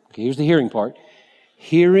hearing, okay, here's the hearing part,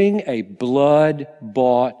 hearing a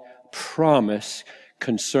blood-bought promise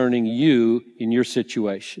concerning you in your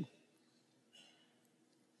situation.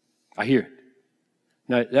 I hear it.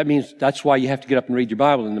 Now, that means that's why you have to get up and read your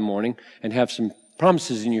Bible in the morning and have some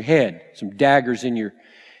promises in your head, some daggers in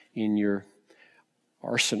your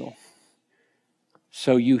arsenal.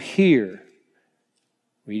 So you hear,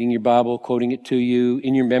 reading your Bible, quoting it to you,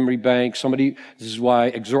 in your memory bank. This is why I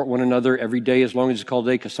exhort one another every day as long as it's called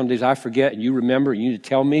day, because some days I forget and you remember and you need to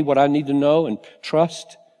tell me what I need to know and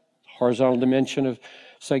trust. Horizontal dimension of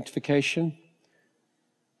sanctification.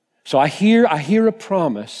 So I hear a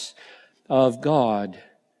promise of God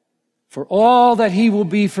for all that he will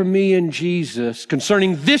be for me in Jesus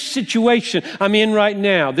concerning this situation I'm in right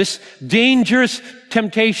now, this dangerous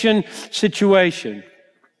temptation situation.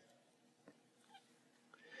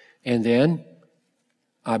 And then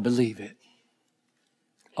I believe it.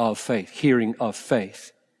 Of faith, hearing of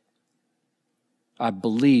faith. I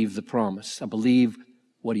believe the promise. I believe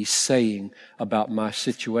what he's saying about my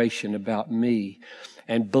situation, about me.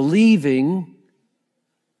 And believing,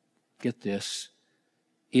 get this,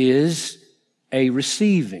 is a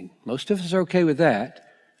receiving. Most of us are okay with that.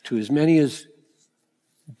 To as many as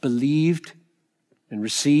believed and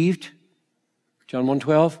received. John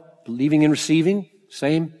 1:12, believing and receiving,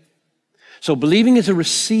 same. So believing is a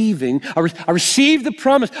receiving. I receive the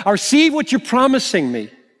promise. I receive what you're promising me.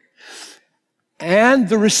 And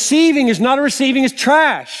the receiving is not a receiving as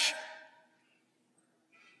trash.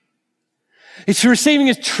 It's receiving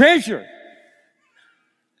as treasure.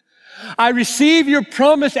 I receive your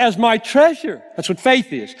promise as my treasure. That's what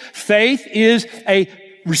faith is. Faith is a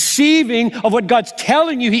receiving of what God's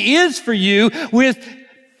telling you he is for you with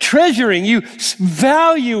treasuring. You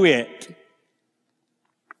value it.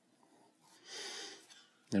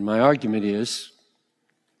 And my argument is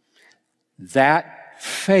that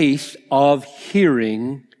faith of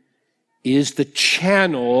hearing is the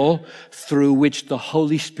channel through which the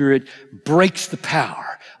Holy Spirit breaks the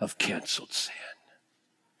power of canceled sin.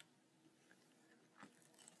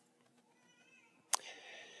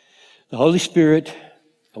 The Holy Spirit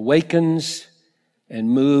awakens and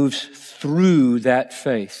moves through that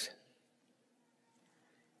faith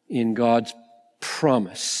in God's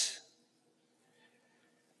promise.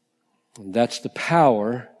 And that's the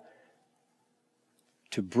power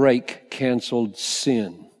to break canceled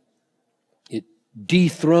sin. It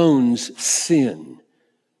dethrones sin.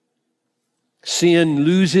 Sin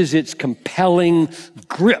loses its compelling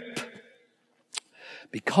grip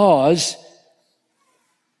because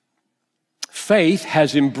faith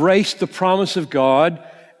has embraced the promise of God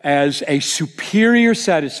as a superior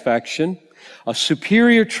satisfaction, a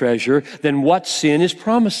superior treasure than what sin is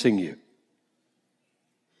promising you.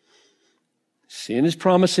 Sin is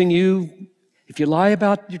promising you, if you lie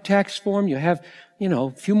about your tax form, you have,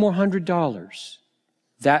 a few more $100.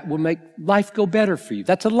 That will make life go better for you.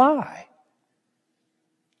 That's a lie.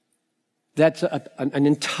 That's an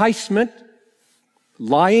enticement.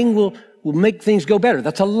 Lying will make things go better.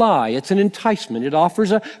 That's a lie. It's an enticement. It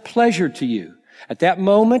offers a pleasure to you. At that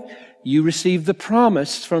moment, you receive the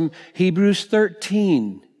promise from Hebrews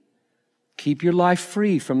 13. Keep your life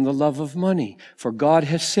free from the love of money. For God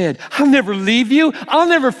has said, I'll never leave you. I'll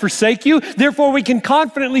never forsake you. Therefore, we can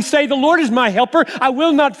confidently say, the Lord is my helper. I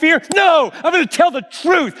will not fear. No, I'm going to tell the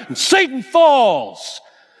truth. And Satan falls.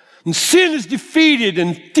 And sin is defeated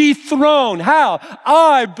and dethroned. How?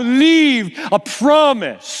 I believed a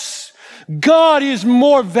promise. God is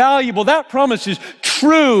more valuable. That promise is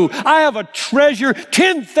true. I have a treasure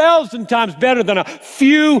 10,000 times better than a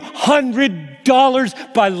few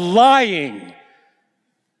 $100 by lying.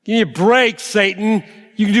 Give me a break, Satan.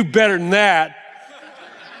 You can do better than that.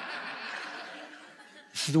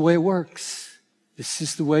 This is the way it works. This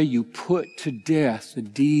is the way you put to death the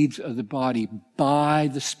deeds of the body by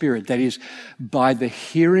the Spirit. That is, by the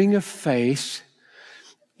hearing of faith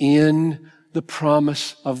in the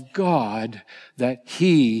promise of God that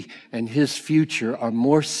He and His future are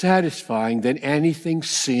more satisfying than anything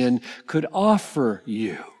sin could offer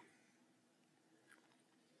you.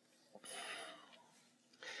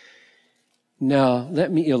 Now,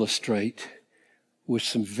 let me illustrate with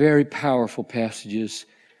some very powerful passages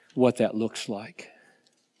what that looks like.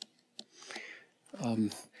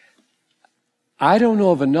 I don't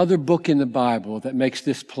know of another book in the Bible that makes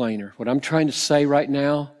this plainer. What I'm trying to say right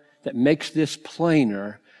now, that makes this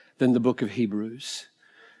plainer than the book of Hebrews.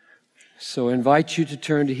 So I invite you to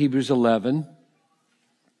turn to Hebrews 11.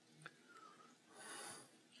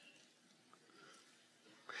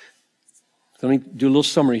 Let me do a little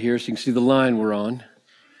summary here so you can see the line we're on.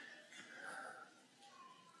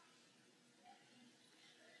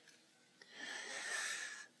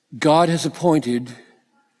 God has appointed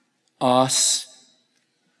us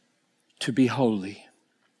to be holy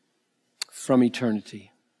from eternity.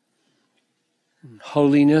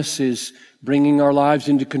 Holiness is bringing our lives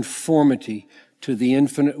into conformity to the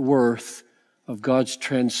infinite worth of God's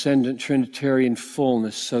transcendent Trinitarian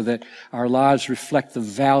fullness so that our lives reflect the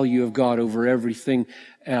value of God over everything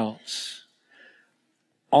else.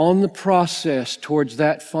 On the process towards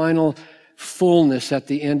that final fullness at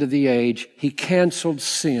the end of the age, He canceled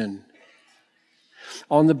sin.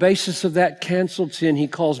 On the basis of that canceled sin, He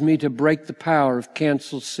calls me to break the power of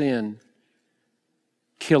canceled sin.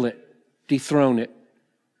 Kill it. Dethrone it.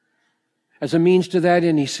 As a means to that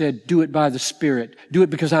end, He said, do it by the Spirit. Do it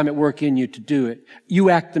because I'm at work in you to do it. You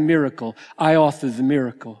act the miracle. I author the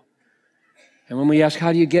miracle. And when we ask,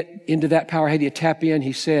 how do you get into that power? How do you tap in?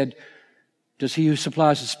 He said, does he who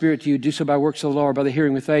supplies the Spirit to you do so by works of the law or by the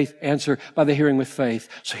hearing with faith? Answer, by the hearing with faith.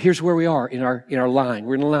 So here's where we are in our line.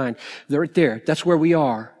 We're in a line. They're right there. That's where we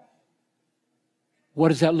are. What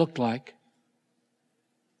does that look like?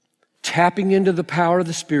 Tapping into the power of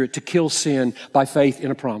the Spirit to kill sin by faith in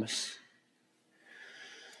a promise.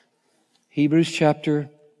 Hebrews chapter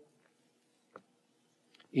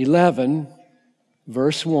 11,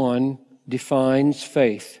 verse 1 defines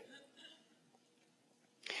faith.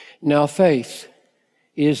 Now faith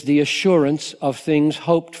is the assurance of things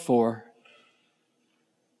hoped for,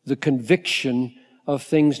 the conviction of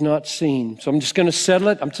things not seen. So I'm just going to settle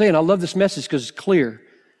it. I'm saying I love this message because it's clear.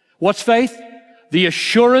 What's faith? The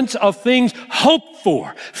assurance of things hoped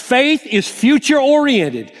for. Faith is future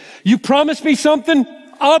oriented. You promise me something,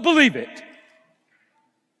 I'll believe it.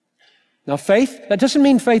 Now faith, that doesn't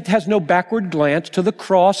mean faith has no backward glance to the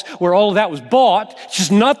cross where all of that was bought. It's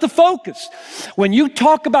just not the focus. When you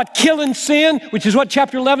talk about killing sin, which is what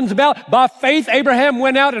chapter 11 is about, by faith Abraham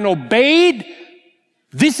went out and obeyed.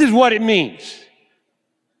 This is what it means.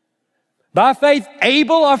 By faith,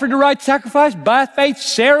 Abel offered a right sacrifice. By faith,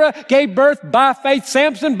 Sarah gave birth. By faith,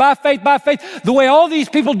 Samson. By faith, by faith. The way all these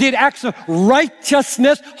people did acts of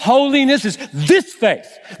righteousness, holiness is this faith.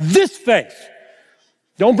 This faith.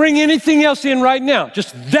 Don't bring anything else in right now.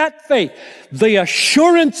 Just that faith. The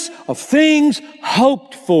assurance of things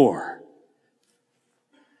hoped for.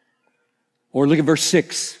 Or look at verse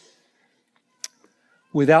 6.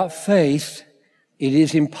 Without faith, it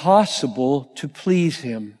is impossible to please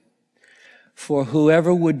Him. For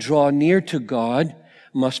whoever would draw near to God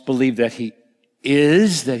must believe that He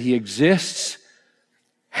is, that He exists,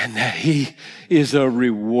 and that He is a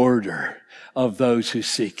rewarder of those who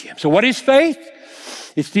seek Him. So what is faith?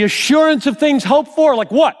 It's the assurance of things hoped for.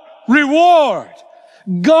 Like what? Reward.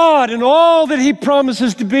 God and all that He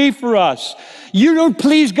promises to be for us. You don't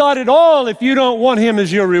please God at all if you don't want Him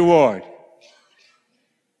as your reward.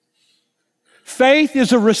 Faith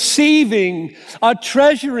is a receiving, a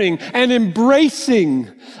treasuring, and embracing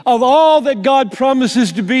of all that God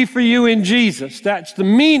promises to be for you in Jesus. That's the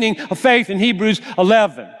meaning of faith in Hebrews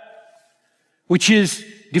 11, which is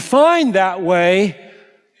defined that way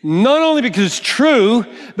not only because it's true,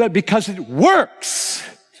 but because it works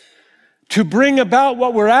to bring about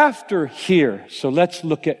what we're after here. So let's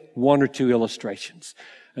look at one or two illustrations.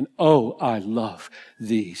 And oh, I love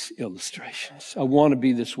these illustrations. I want to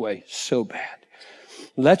be this way so bad.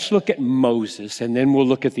 Let's look at Moses, and then we'll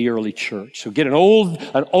look at the early church. So get an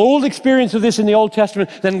old experience of this in the Old Testament,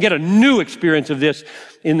 then get a new experience of this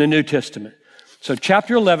in the New Testament. So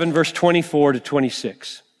chapter 11, verse 24 to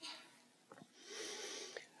 26.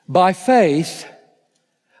 By faith,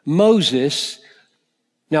 Moses,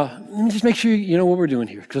 now let me just make sure you know what we're doing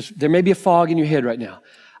here, because there may be a fog in your head right now.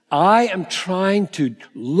 I am trying to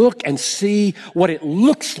look and see what it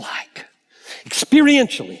looks like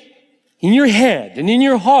experientially in your head and in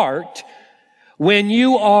your heart when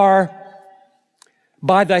you are,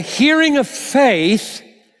 by the hearing of faith,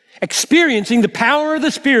 experiencing the power of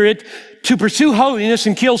the Spirit to pursue holiness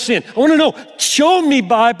and kill sin. I want to know, show me,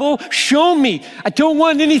 Bible, show me. I don't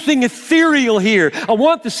want anything ethereal here. I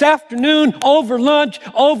want this afternoon, over lunch,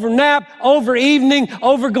 over nap, over evening,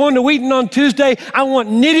 over going to Wheaton on Tuesday. I want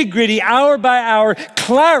nitty-gritty, hour by hour,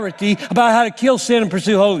 clarity about how to kill sin and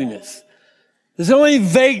pursue holiness. There's no any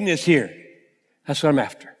vagueness here. That's what I'm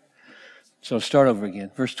after. So start over again.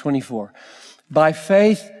 Verse 24. By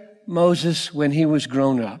faith, Moses, when he was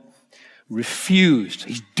grown up, refused.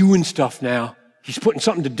 He's doing stuff now. He's putting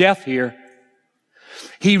something to death here.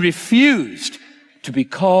 He refused to be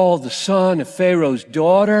called the son of Pharaoh's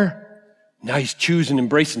daughter. Now he's choosing,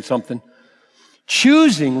 embracing something.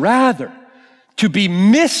 Choosing, rather, to be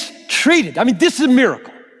mistreated. I mean, this is a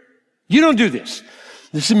miracle. You don't do this.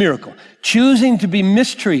 This is a miracle. Choosing to be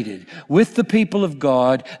mistreated with the people of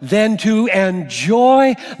God than to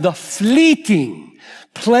enjoy the fleeting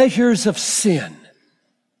pleasures of sin.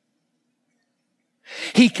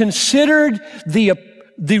 He considered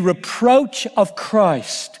the reproach of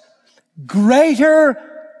Christ greater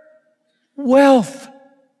wealth.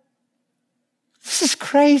 This is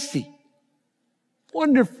crazy.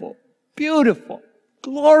 Wonderful, beautiful,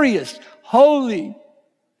 glorious, holy.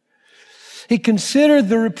 He considered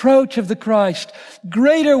the reproach of the Christ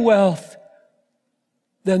greater wealth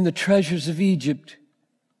than the treasures of Egypt.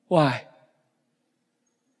 Why?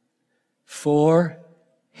 For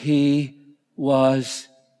he was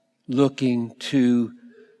looking to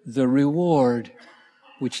the reward,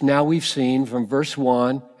 which now we've seen from verse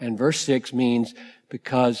 1 and verse 6 means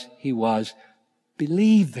because he was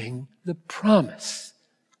believing the promise.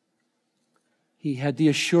 He had the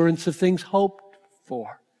assurance of things hoped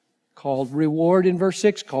for. Called reward in verse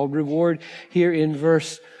 6, called reward here in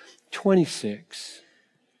verse 26.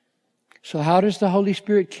 So how does the Holy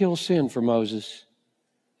Spirit kill sin for Moses?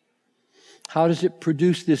 How does it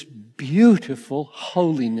produce this beautiful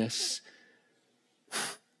holiness?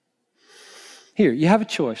 Here, you have a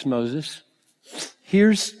choice, Moses.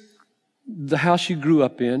 Here's the house you grew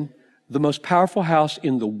up in, the most powerful house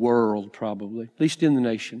in the world, probably, at least in the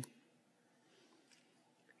nation.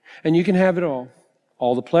 And you can have it all.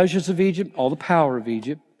 All the pleasures of Egypt, all the power of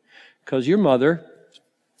Egypt, because your mother,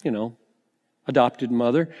 adopted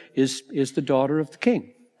mother, is the daughter of the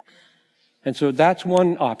king. And so that's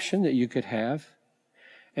one option that you could have.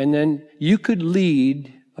 And then you could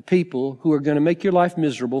lead a people who are going to make your life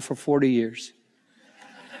miserable for 40 years.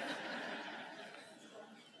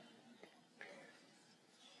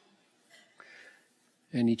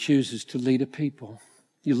 And he chooses to lead a people.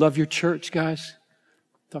 You love your church, guys?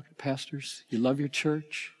 Talk to pastors. You love your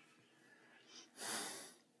church?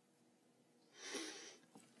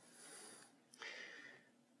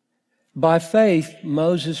 By faith,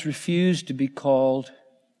 Moses refused to be called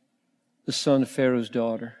the son of Pharaoh's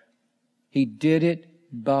daughter. He did it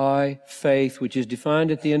by faith, which is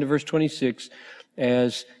defined at the end of verse 26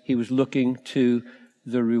 as he was looking to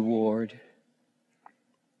the reward.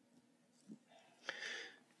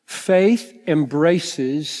 Faith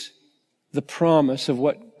embraces the promise of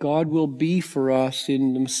what God will be for us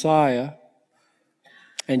in the Messiah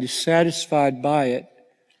and is satisfied by it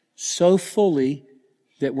so fully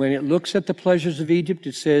that when it looks at the pleasures of Egypt,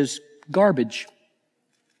 it says, garbage.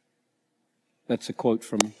 That's a quote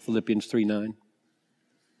from Philippians 3:9.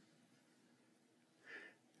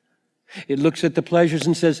 It looks at the pleasures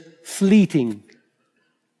and says, fleeting.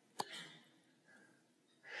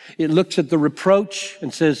 It looks at the reproach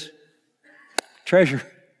and says, treasure.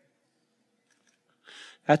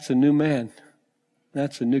 That's a new man.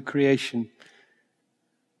 That's a new creation.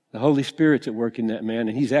 The Holy Spirit's at work in that man,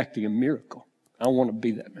 and he's acting a miracle. I want to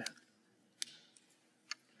be that man.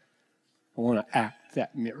 I want to act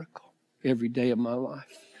that miracle every day of my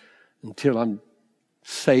life until I'm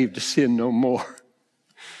saved to sin no more.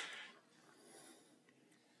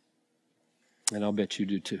 And I'll bet you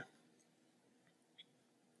do too.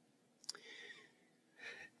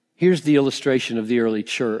 Here's the illustration of the early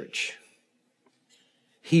church.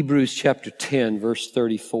 Hebrews chapter 10, verse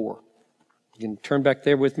 34. You can turn back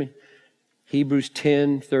there with me. Hebrews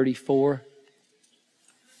 10, 34.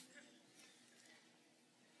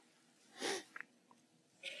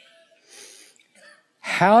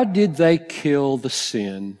 How did they kill the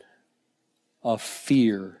sin of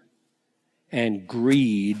fear and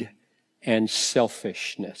greed and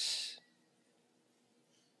selfishness?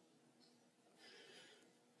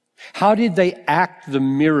 How did they act the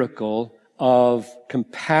miracle of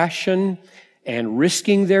compassion and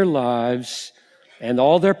risking their lives and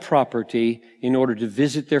all their property in order to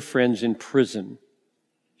visit their friends in prison?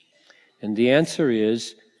 And the answer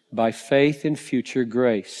is by faith in future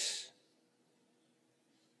grace,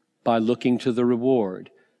 by looking to the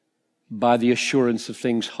reward, by the assurance of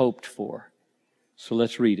things hoped for. So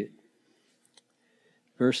let's read it.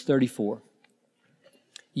 Verse 34.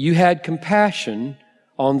 You had compassion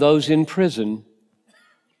on those in prison,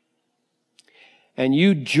 and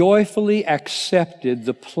you joyfully accepted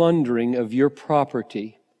the plundering of your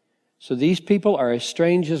property. So these people are as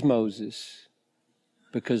strange as Moses,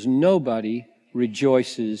 because nobody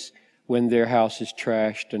rejoices when their house is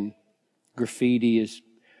trashed and graffiti is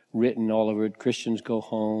written all over it. Christians go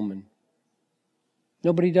home, and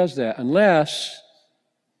nobody does that unless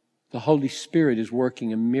The Holy Spirit is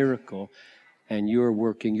working a miracle, and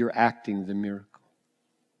you're acting the miracle.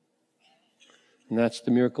 And that's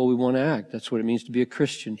the miracle we want to act. That's what it means to be a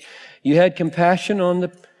Christian. You had compassion on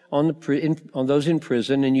those in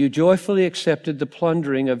prison, and you joyfully accepted the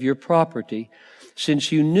plundering of your property,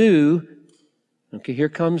 since you knew, okay, here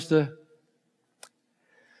comes the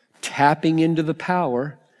tapping into the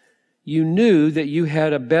power. You knew that you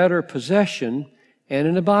had a better possession and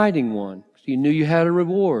an abiding one. You knew you had a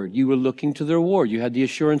reward. You were looking to the reward. You had the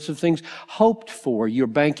assurance of things hoped for. You're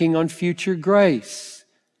banking on future grace.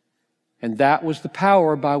 And that was the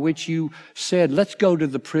power by which you said, let's go to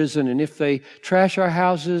the prison, and if they trash our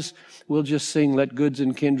houses, we'll just sing, let goods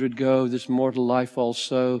and kindred go, this mortal life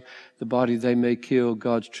also, the body they may kill,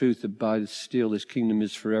 God's truth abideth still, His kingdom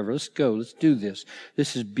is forever. Let's go, let's do this.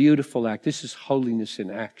 This is beautiful act. This is holiness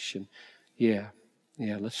in action. Yeah,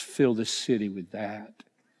 let's fill this city with that.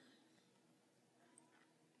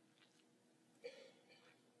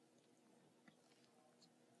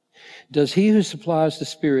 Does He who supplies the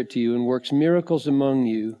Spirit to you and works miracles among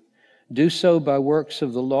you do so by works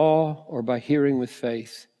of the law or by hearing with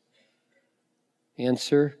faith?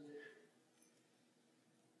 Answer: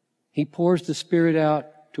 He pours the Spirit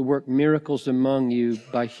out to work miracles among you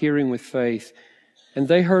by hearing with faith. And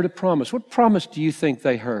they heard a promise. What promise do you think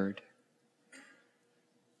they heard?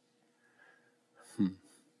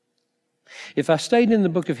 If I stayed in the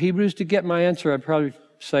book of Hebrews to get my answer, I'd probably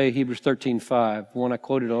say Hebrews 13:5, one I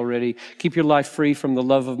quoted already. Keep your life free from the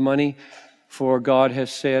love of money, for God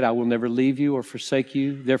has said, I will never leave you or forsake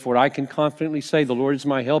you. Therefore, I can confidently say, the Lord is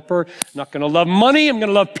my helper. I'm not going to love money. I'm going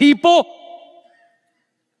to love people.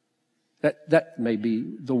 That may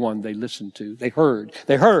be the one they listened to. They heard,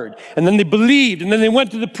 and then they believed, and then they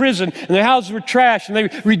went to the prison, and their houses were trashed, and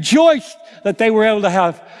they rejoiced that they were able to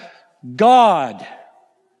have God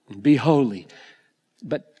and be holy.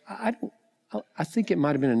 But I think it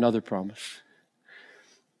might have been another promise.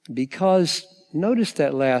 Because notice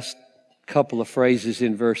that last couple of phrases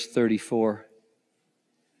in verse 34.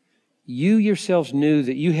 You yourselves knew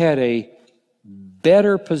that you had a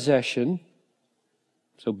better possession,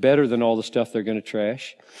 so better than all the stuff they're going to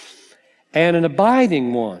trash, and an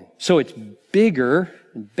abiding one. So it's bigger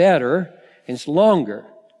and better, and it's longer.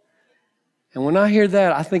 And when I hear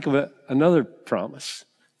that, I think of another promise,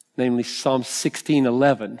 namely Psalm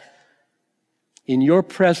 16:11. In your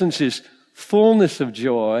presence is fullness of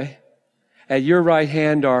joy. At your right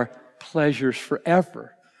hand are pleasures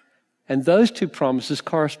forever. And those two promises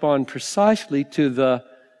correspond precisely to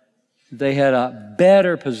they had a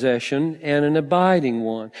better possession and an abiding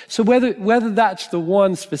one. So whether that's the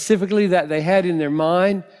one specifically that they had in their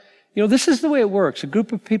mind, this is the way it works. A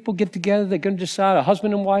group of people get together. They're going to decide, a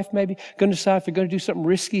husband and wife maybe, going to decide if they're going to do something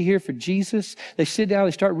risky here for Jesus. They sit down,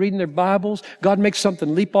 they start reading their Bibles. God makes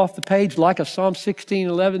something leap off the page like a Psalm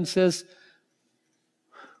 16:11 says,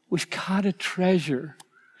 we've got a treasure.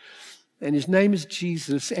 And His name is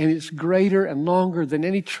Jesus, and it's greater and longer than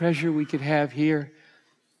any treasure we could have here.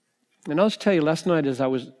 And I'll just tell you, last night as I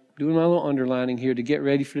was doing my little underlining here to get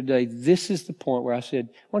ready for today, this is the point where I said,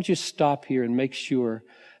 why don't you stop here and make sure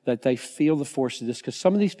that they feel the force of this, because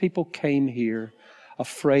some of these people came here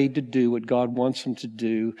afraid to do what God wants them to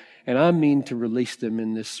do, and I mean to release them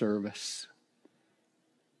in this service.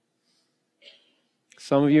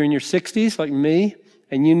 Some of you are in your 60s, like me,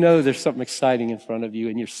 and you know there's something exciting in front of you,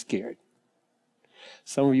 and you're scared.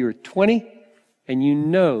 Some of you are 20, and you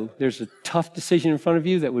know there's a tough decision in front of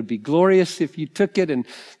you that would be glorious if you took it, and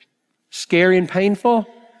scary and painful,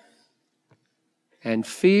 and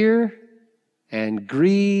fear and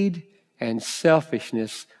greed and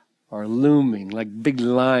selfishness are looming like big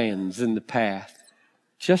lions in the path,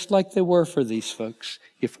 just like they were for these folks.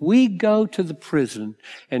 If we go to the prison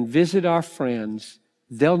and visit our friends,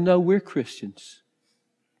 they'll know we're Christians.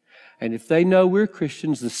 And if they know we're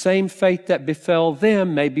Christians, the same fate that befell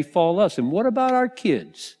them may befall us. And what about our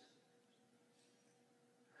kids?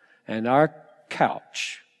 And our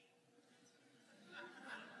couch?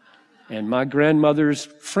 And my grandmother's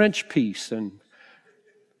French piece and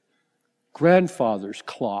grandfather's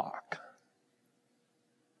clock.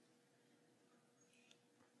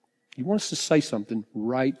 He wants to say something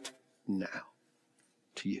right now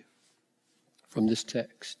to you from this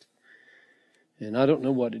text. And I don't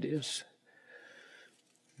know what it is,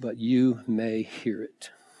 but you may hear it.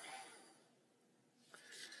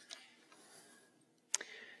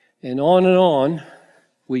 And on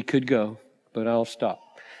we could go, but I'll stop.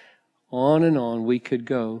 On and on we could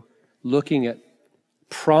go, looking at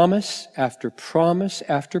promise after promise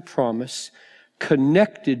after promise,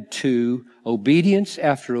 connected to obedience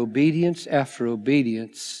after obedience after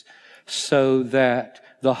obedience, so that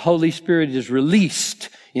the Holy Spirit is released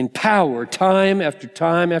in power time after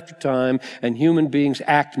time after time, and human beings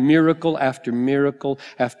act miracle after miracle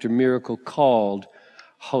after miracle called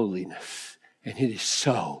holiness. And it is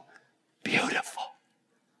so beautiful.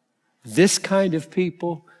 This kind of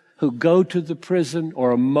people who go to the prison,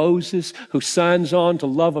 or a Moses who signs on to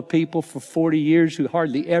love a people for 40 years who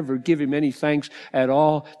hardly ever give him any thanks at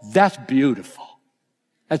all, that's beautiful.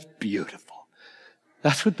 That's beautiful.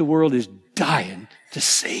 That's what the world is dying to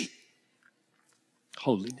see.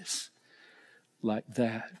 Holiness like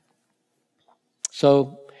that.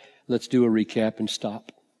 So let's do a recap and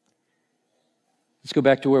stop. Let's go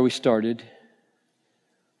back to where we started.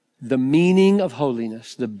 The meaning of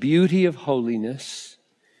holiness, the beauty of holiness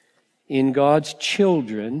in God's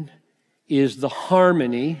children is the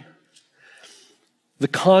harmony, the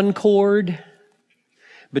concord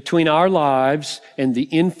between our lives and the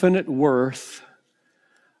infinite worth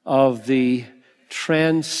of the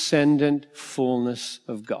transcendent fullness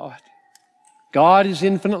of God. God is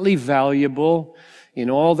infinitely valuable in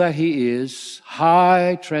all that He is,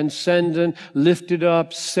 high, transcendent, lifted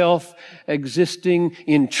up, self-existing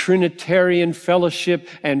in Trinitarian fellowship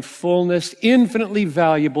and fullness, infinitely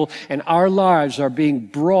valuable, and our lives are being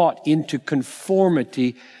brought into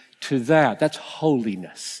conformity to that. That's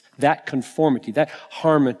holiness, that conformity, that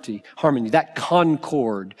harmony, that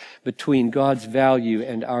concord between God's value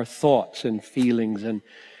and our thoughts and feelings and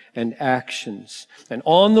actions. And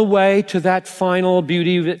on the way to that final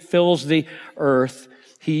beauty that fills the earth,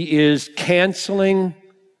 He is canceling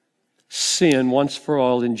sin once for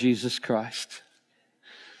all in Jesus Christ.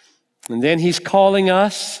 And then He's calling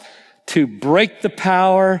us to break the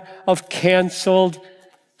power of canceled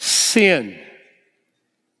sin.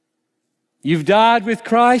 You've died with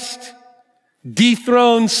Christ,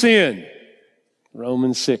 dethrone sin.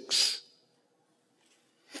 Romans 6.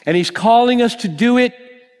 And He's calling us to do it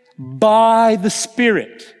by the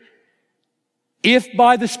Spirit. If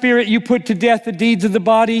by the Spirit you put to death the deeds of the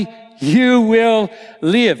body, you will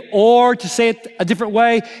live. Or to say it a different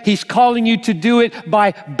way, He's calling you to do it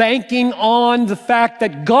by banking on the fact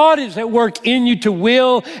that God is at work in you to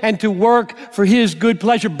will and to work for His good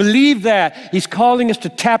pleasure. Believe that. He's calling us to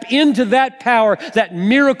tap into that power, that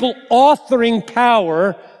miracle authoring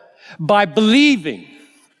power, by believing.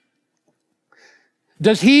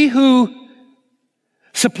 Does He who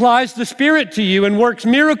supplies the Spirit to you and works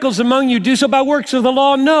miracles among you do so by works of the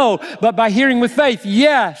law? No, but by hearing with faith.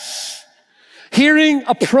 Yes. Hearing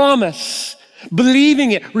a promise,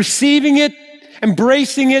 believing it, receiving it,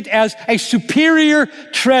 embracing it as a superior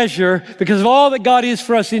treasure because of all that God is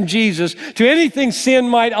for us in Jesus to anything sin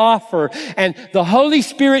might offer. And the Holy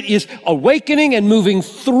Spirit is awakening and moving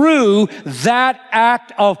through that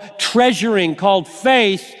act of treasuring called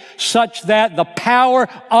faith, such that the power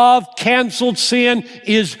of canceled sin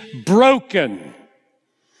is broken.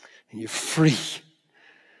 And you're free.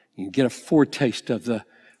 You get a foretaste of the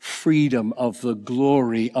freedom, of the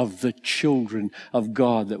glory of the children of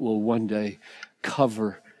God that will one day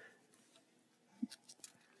cover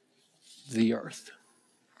the earth.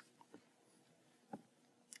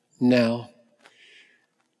 Now,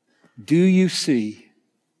 do you see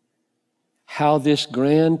how this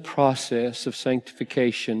grand process of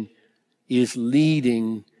sanctification is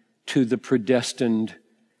leading to the predestined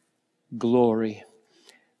glory,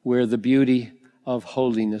 where the beauty of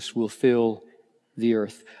holiness will fill the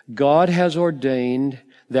earth? God has ordained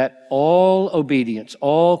that all obedience,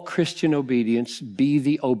 all Christian obedience, be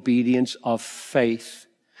the obedience of faith,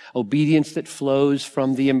 obedience that flows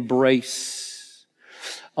from the embrace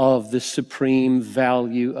of the supreme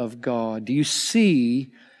value of God. Do you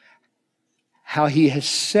see how He has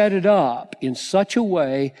set it up in such a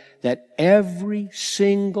way that every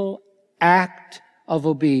single act of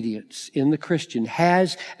obedience in the Christian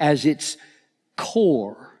has as its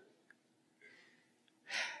core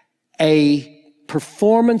a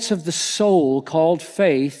performance of the soul called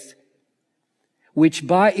faith, which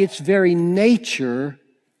by its very nature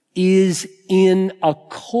is in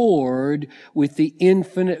accord with the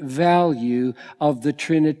infinite value of the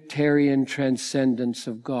Trinitarian transcendence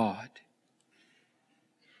of God.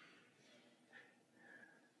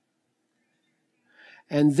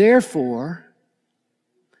 And therefore,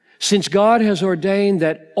 since God has ordained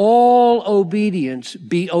that all obedience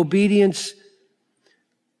be obedience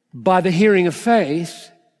by the hearing of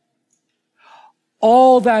faith,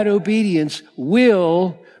 all that obedience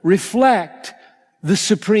will reflect the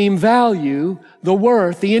supreme value, the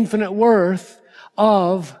worth, the infinite worth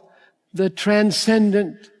of the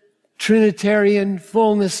transcendent Trinitarian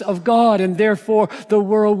fullness of God. And therefore, the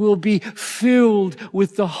world will be filled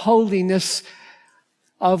with the holiness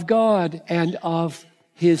of God and of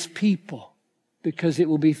His people, because it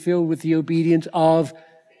will be filled with the obedience of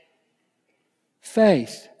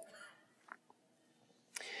faith.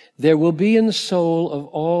 There will be in the soul of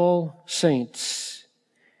all saints,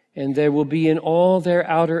 and there will be in all their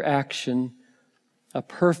outer action a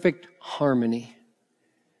perfect harmony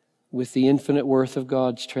with the infinite worth of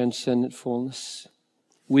God's transcendent fullness.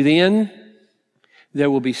 Within,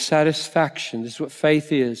 there will be satisfaction. This is what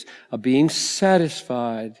faith is, a being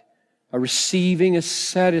satisfied, a receiving, a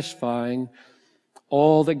satisfying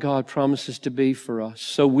all that God promises to be for us.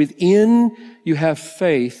 So within you have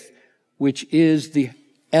faith, which is the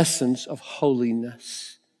essence of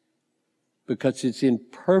holiness, because it's in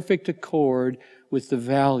perfect accord with the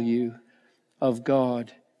value of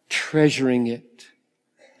God, treasuring it,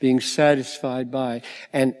 being satisfied by it.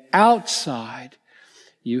 And outside,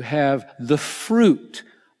 you have the fruit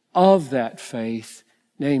of that faith,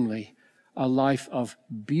 namely a life of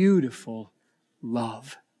beautiful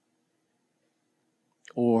love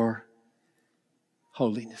or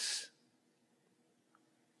holiness.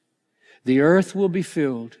 The earth will be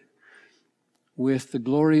filled with the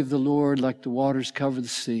glory of the Lord like the waters cover the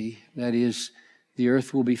sea. That is, the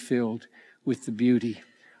earth will be filled with the beauty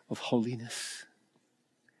of holiness.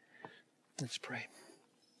 Let's pray.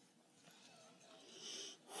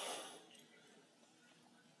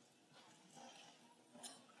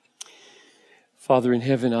 Father in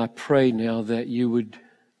heaven, I pray now that you would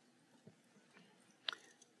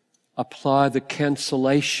apply the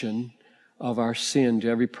cancellation of our sin to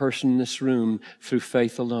every person in this room through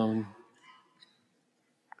faith alone.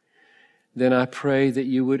 Then I pray that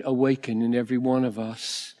you would awaken in every one of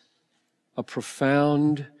us a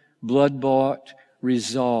profound, blood-bought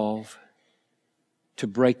resolve to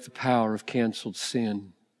break the power of canceled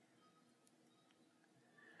sin.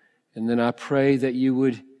 And then I pray that you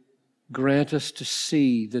would grant us to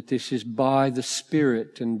see that this is by the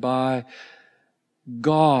Spirit and by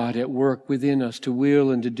God at work within us to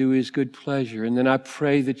will and to do His good pleasure. And then I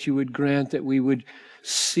pray that you would grant that we would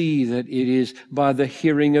see that it is by the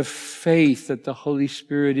hearing of faith that the Holy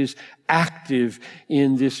Spirit is active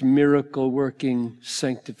in this miracle-working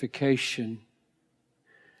sanctification.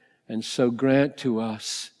 And so grant to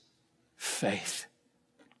us faith.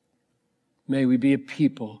 May we be a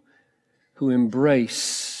people who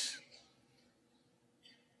embrace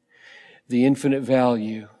the infinite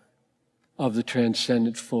value of the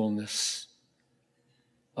transcendent fullness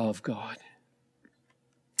of God.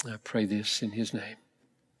 I pray this in His name.